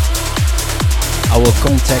 I will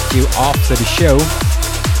contact you after the show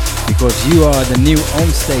because you are the new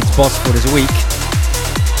onstage boss for this week.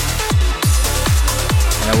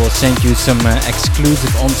 And I will send you some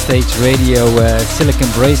exclusive onstage radio silicon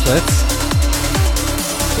bracelets.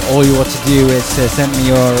 So all you want to do is send me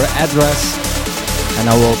your address and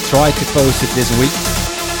I will try to post it this week.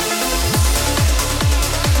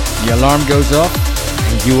 The alarm goes off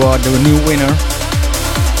and you are the new winner.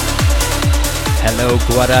 Hello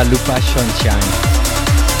Guadalupe Sunshine.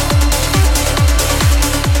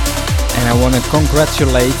 And I want to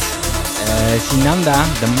congratulate Sinanda,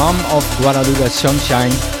 the mom of Guadalupe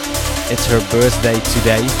Sunshine. It's her birthday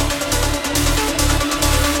today.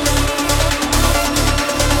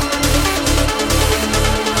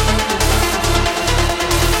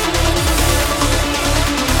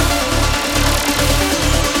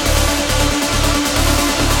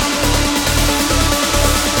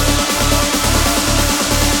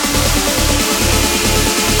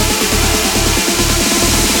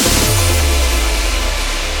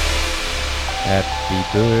 Happy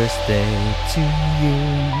birthday to you.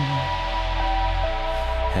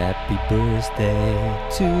 Happy birthday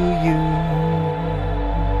to you.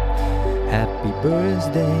 Happy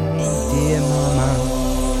birthday, dear mama.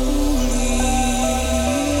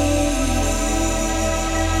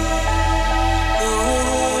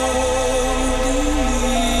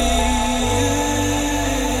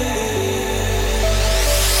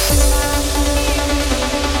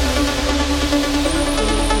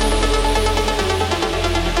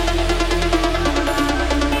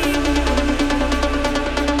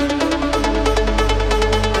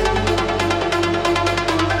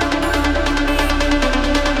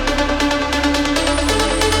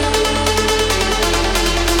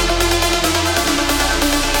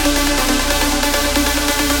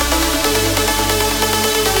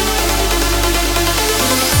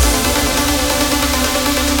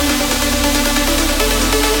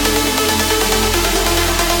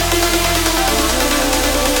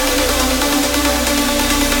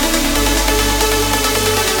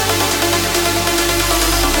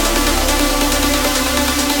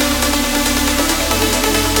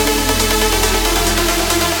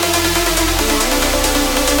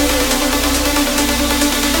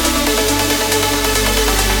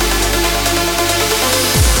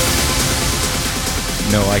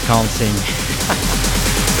 No, I can't sing.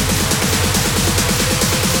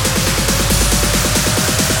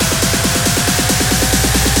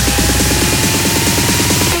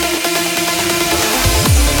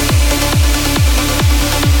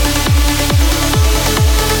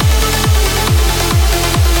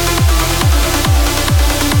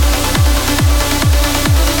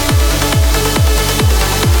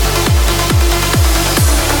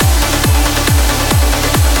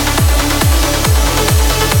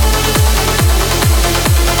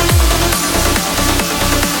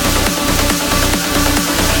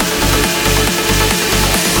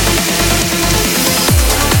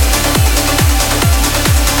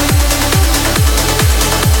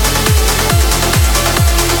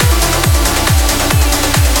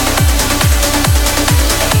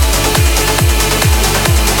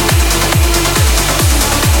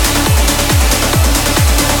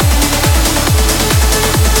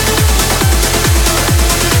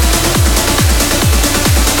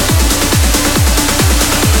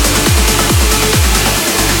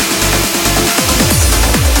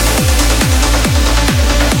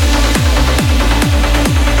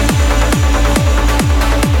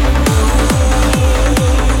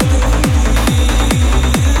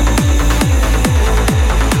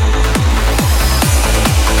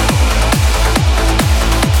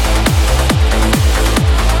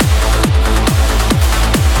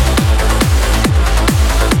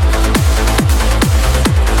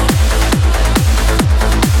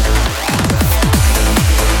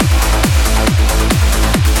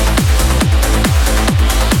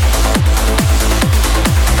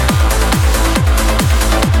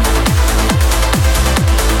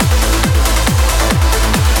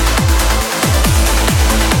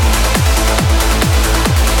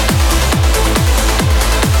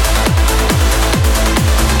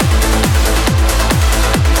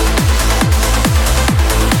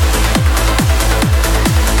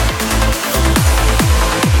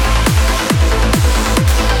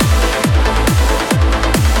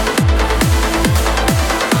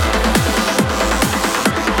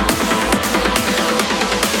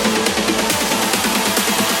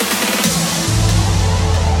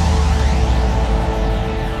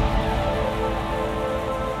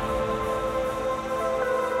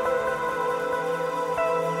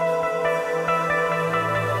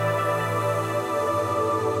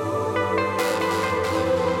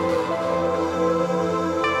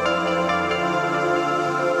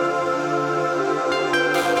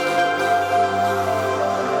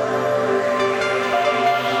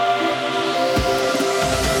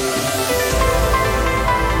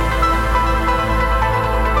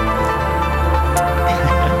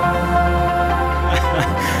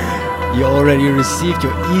 You already received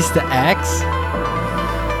your Easter eggs?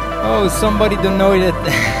 Oh, somebody don't know that.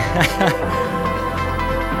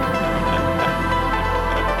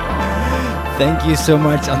 Thank you so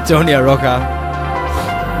much, Antonia Roca.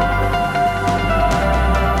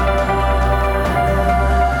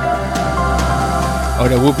 Oh,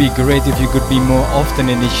 that would be great if you could be more often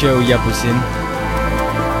in the show, Yapusin.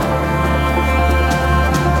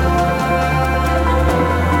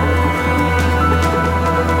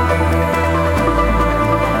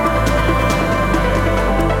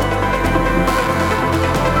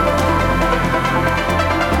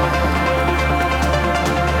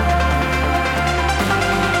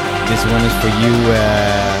 This one is for you,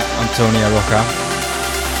 Antonia Roca.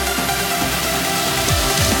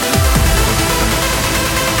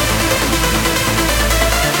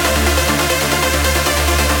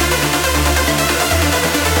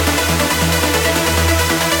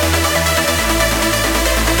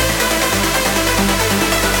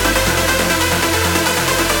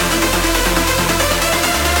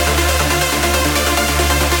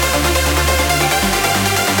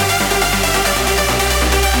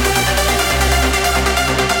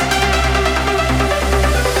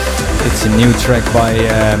 It's a new track by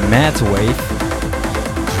Madwave,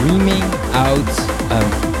 Dreaming Out a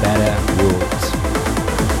Better World.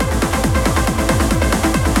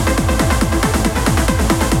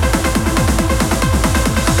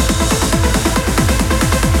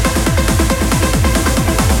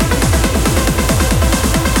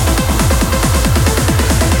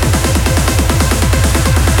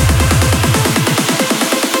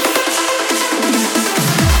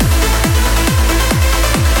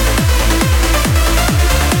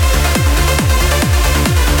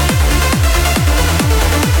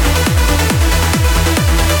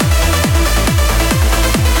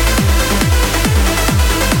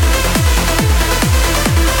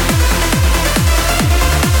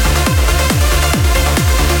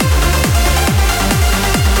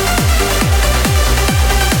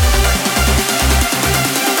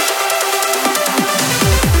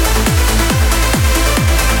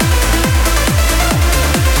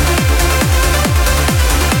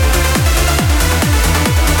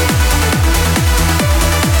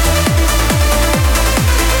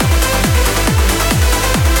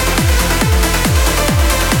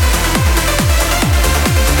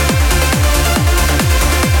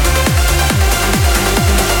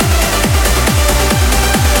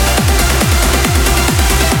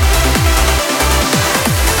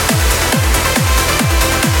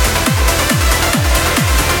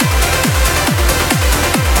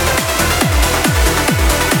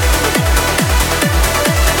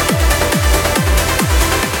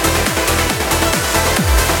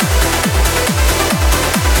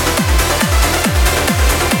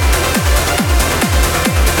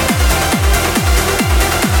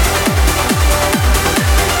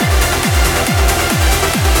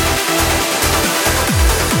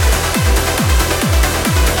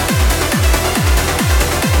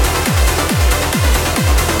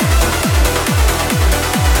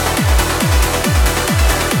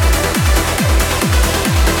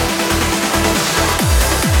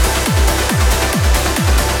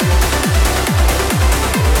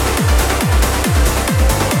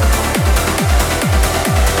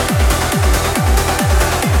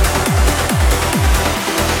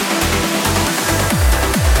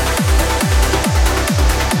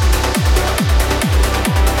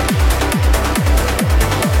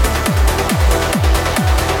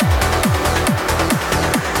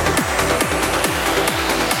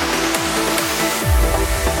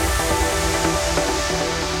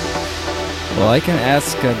 Well, I can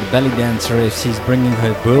ask the belly dancer if she's bringing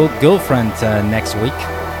her girlfriend next week.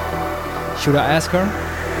 Should I ask her?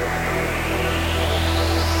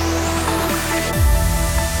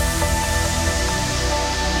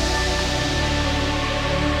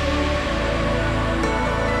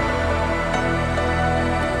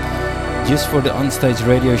 Just for the onstage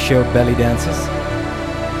radio show belly dances?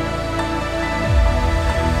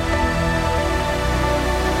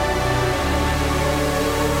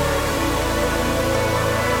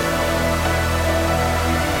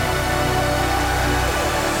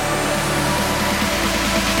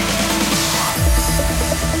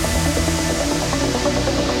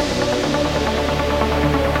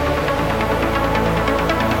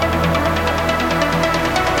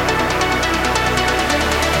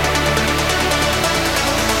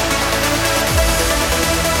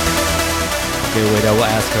 Okay, wait, I will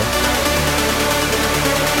ask her.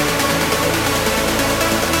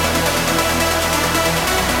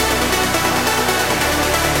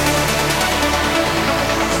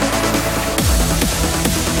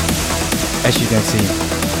 as you can see,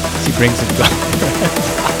 she brings it back.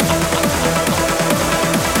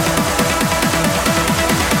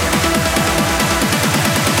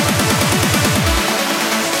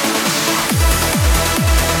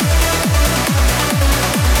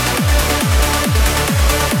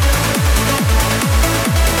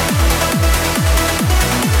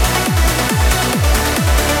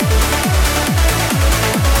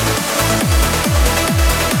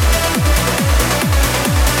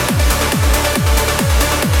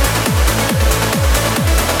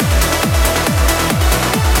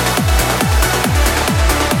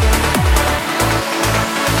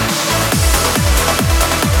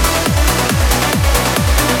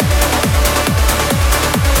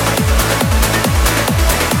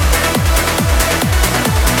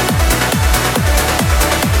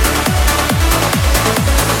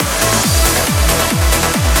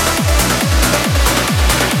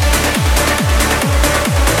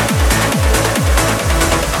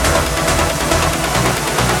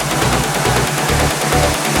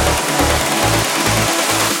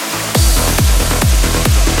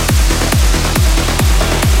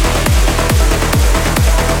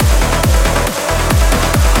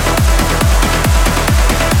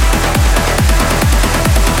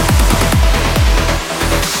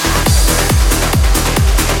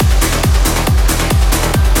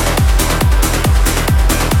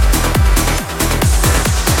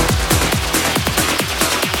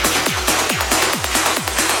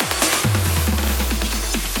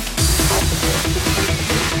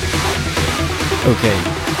 Okay,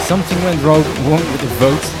 something went wrong with the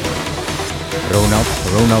vote.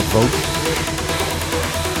 Ronald vote.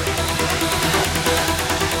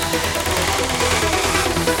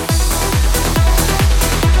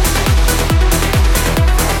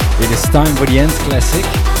 It is time for the End Classic.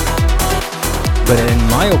 But in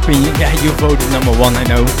my opinion, yeah, you voted number one, I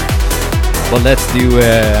know. But let's do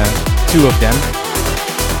two of them.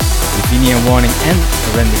 Definian Warning and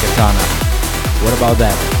Randy Katana. What about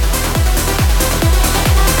that?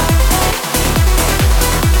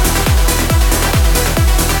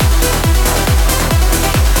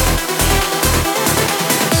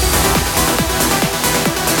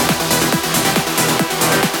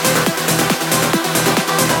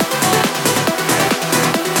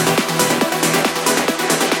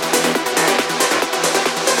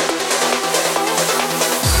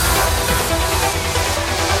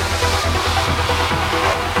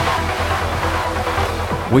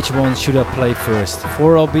 Which one should I play first?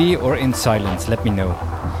 4LB or In Silence? Let me know.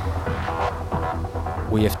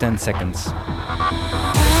 We have 10 seconds.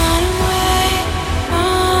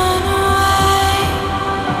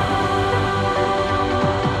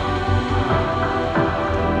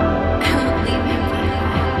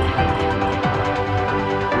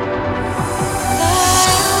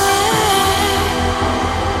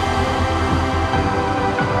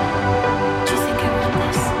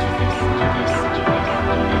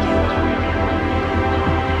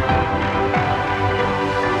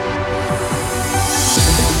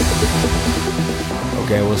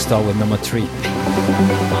 Okay, we'll start with number 3.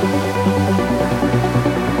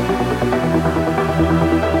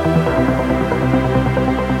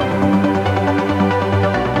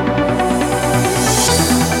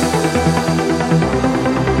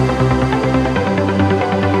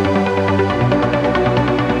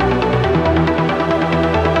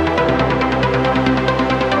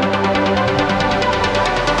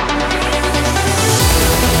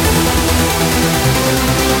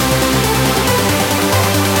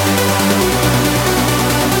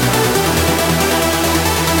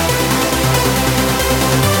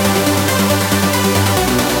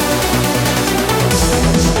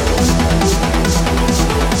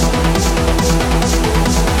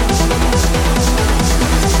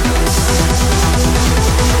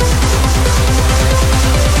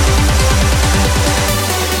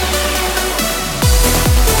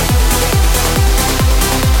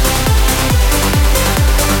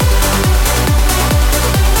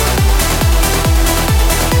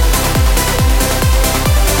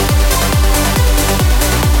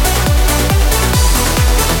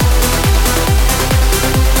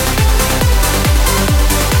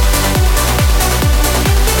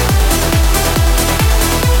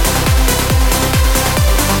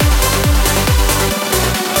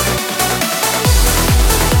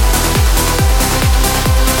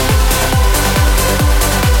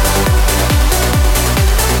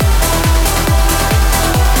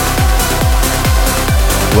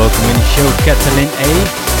 Welcome in the show, Kathleen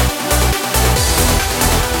A.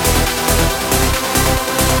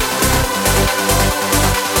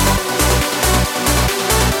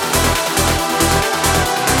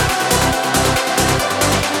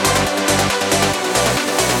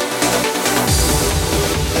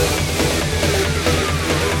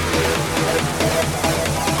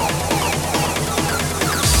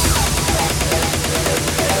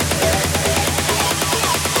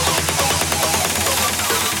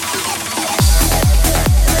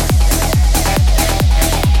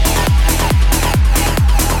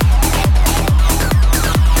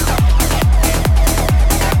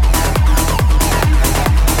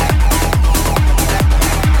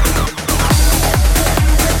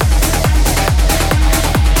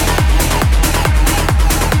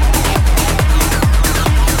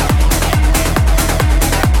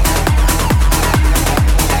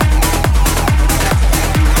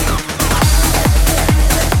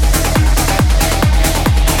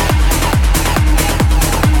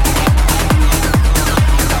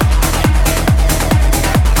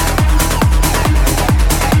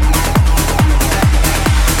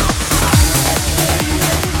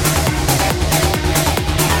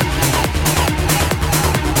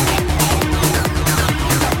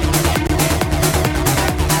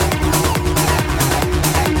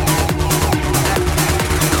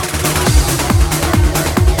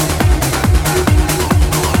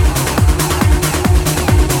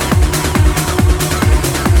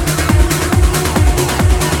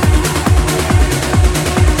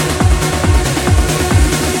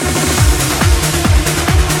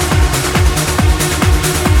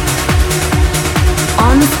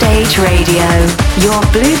 Stage Radio, your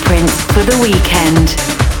blueprint for the weekend.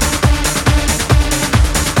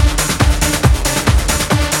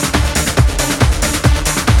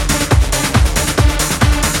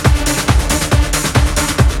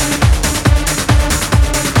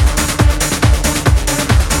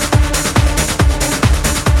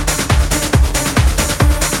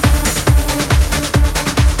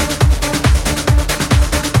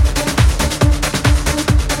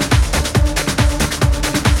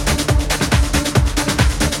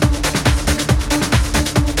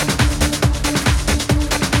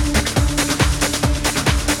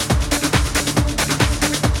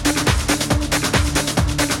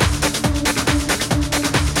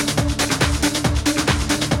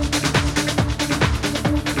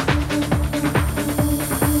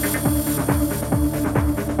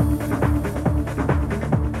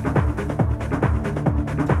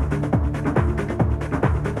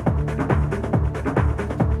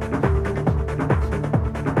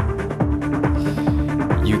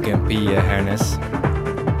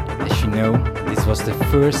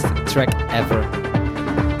 First track ever,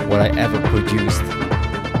 what I ever produced.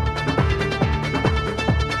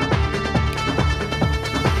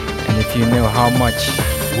 And if you know how much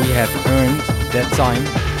we have earned that time,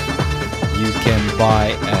 you can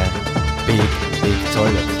buy a big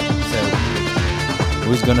toilet. So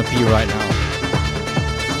who's gonna pee right now?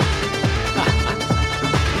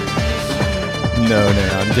 No,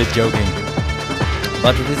 I'm just joking.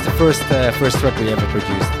 But it is the first track we ever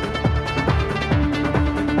produced.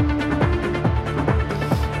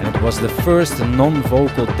 Was the first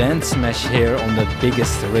non-vocal dance smash here on the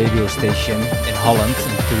biggest radio station in Holland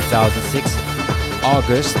in 2006,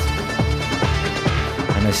 August,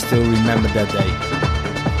 and I still remember that day.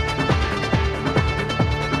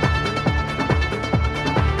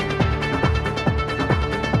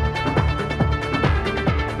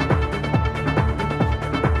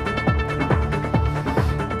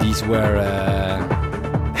 These were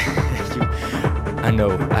I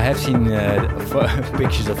know, I have seen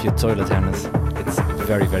pictures of your toilet, Hannes. It's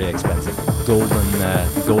very, very expensive.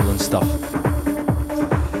 Golden stuff.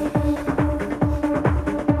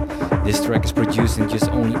 This track is produced in just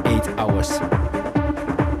only 8 hours.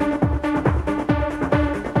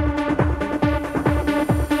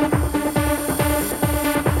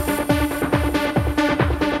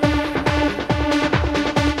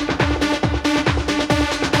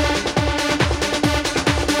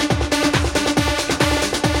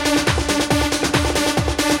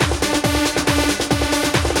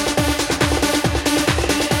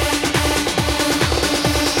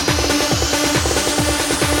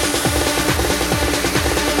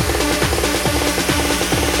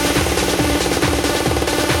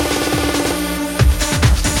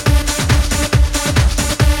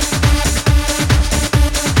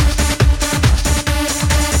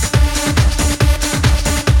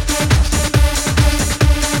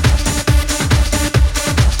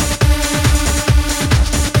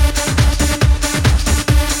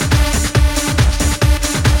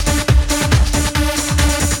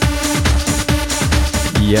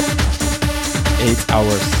 Yep, 8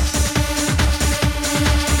 hours.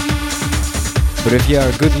 But if you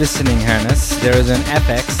are good listening, Hannes, there is an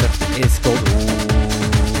FX that is called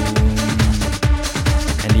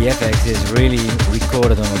and the FX is really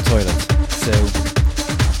recorded on a toilet. So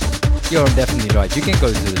you're definitely right. You can go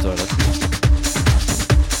to the toilet.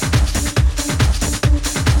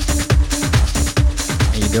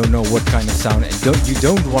 And you don't know what kind of sound, and you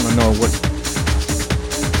don't want to know what.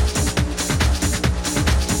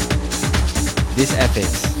 This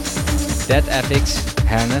FX, that FX,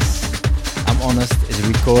 Hannes, I'm honest, is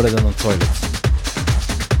recorded on a toilet.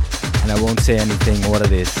 And I won't say anything what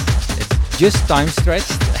it is. It's just time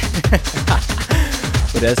stretched.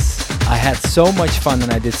 But I had so much fun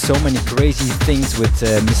and I did so many crazy things with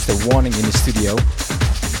Mr. Warning in the studio.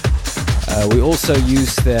 We also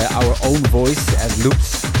used our own voice as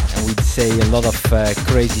loops and we'd say a lot of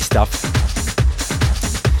crazy stuff.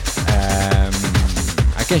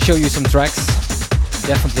 I can show you some tracks.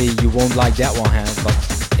 Definitely you won't like that one, Hans, but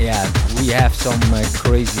yeah, we have some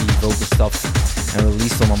crazy vocal stuff and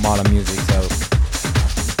released on Armada Music, so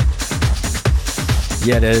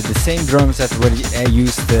yeah, the same drums that were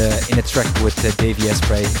used in a track with Davey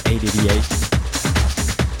Espray 888,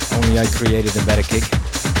 only I created a better kick.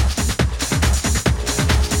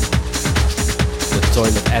 The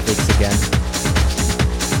Toilet Ethics again.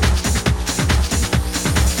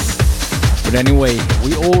 But anyway,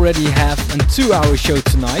 we already have a 2-hour show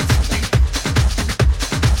tonight.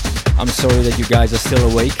 I'm sorry that you guys are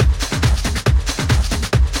still awake.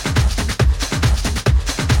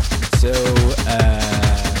 So,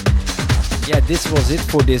 yeah, this was it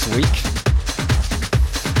for this week.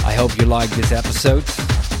 I hope you liked this episode.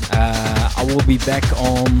 I will be back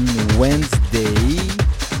on Wednesday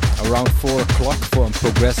around 4 o'clock for a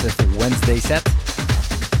progressive Wednesday set.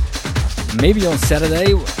 Maybe on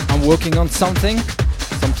Saturday I'm working on something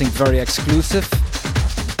very exclusive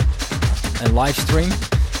and live stream.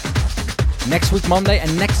 Next week Monday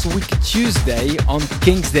and next week Tuesday on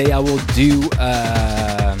King's Day I will do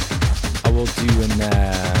an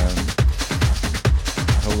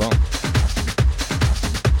hold on.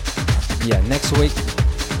 Yeah, next week.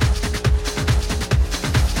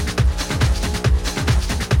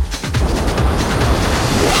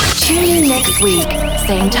 Tune in next week,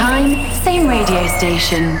 same time, same radio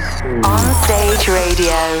station. On Stage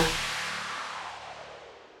Radio.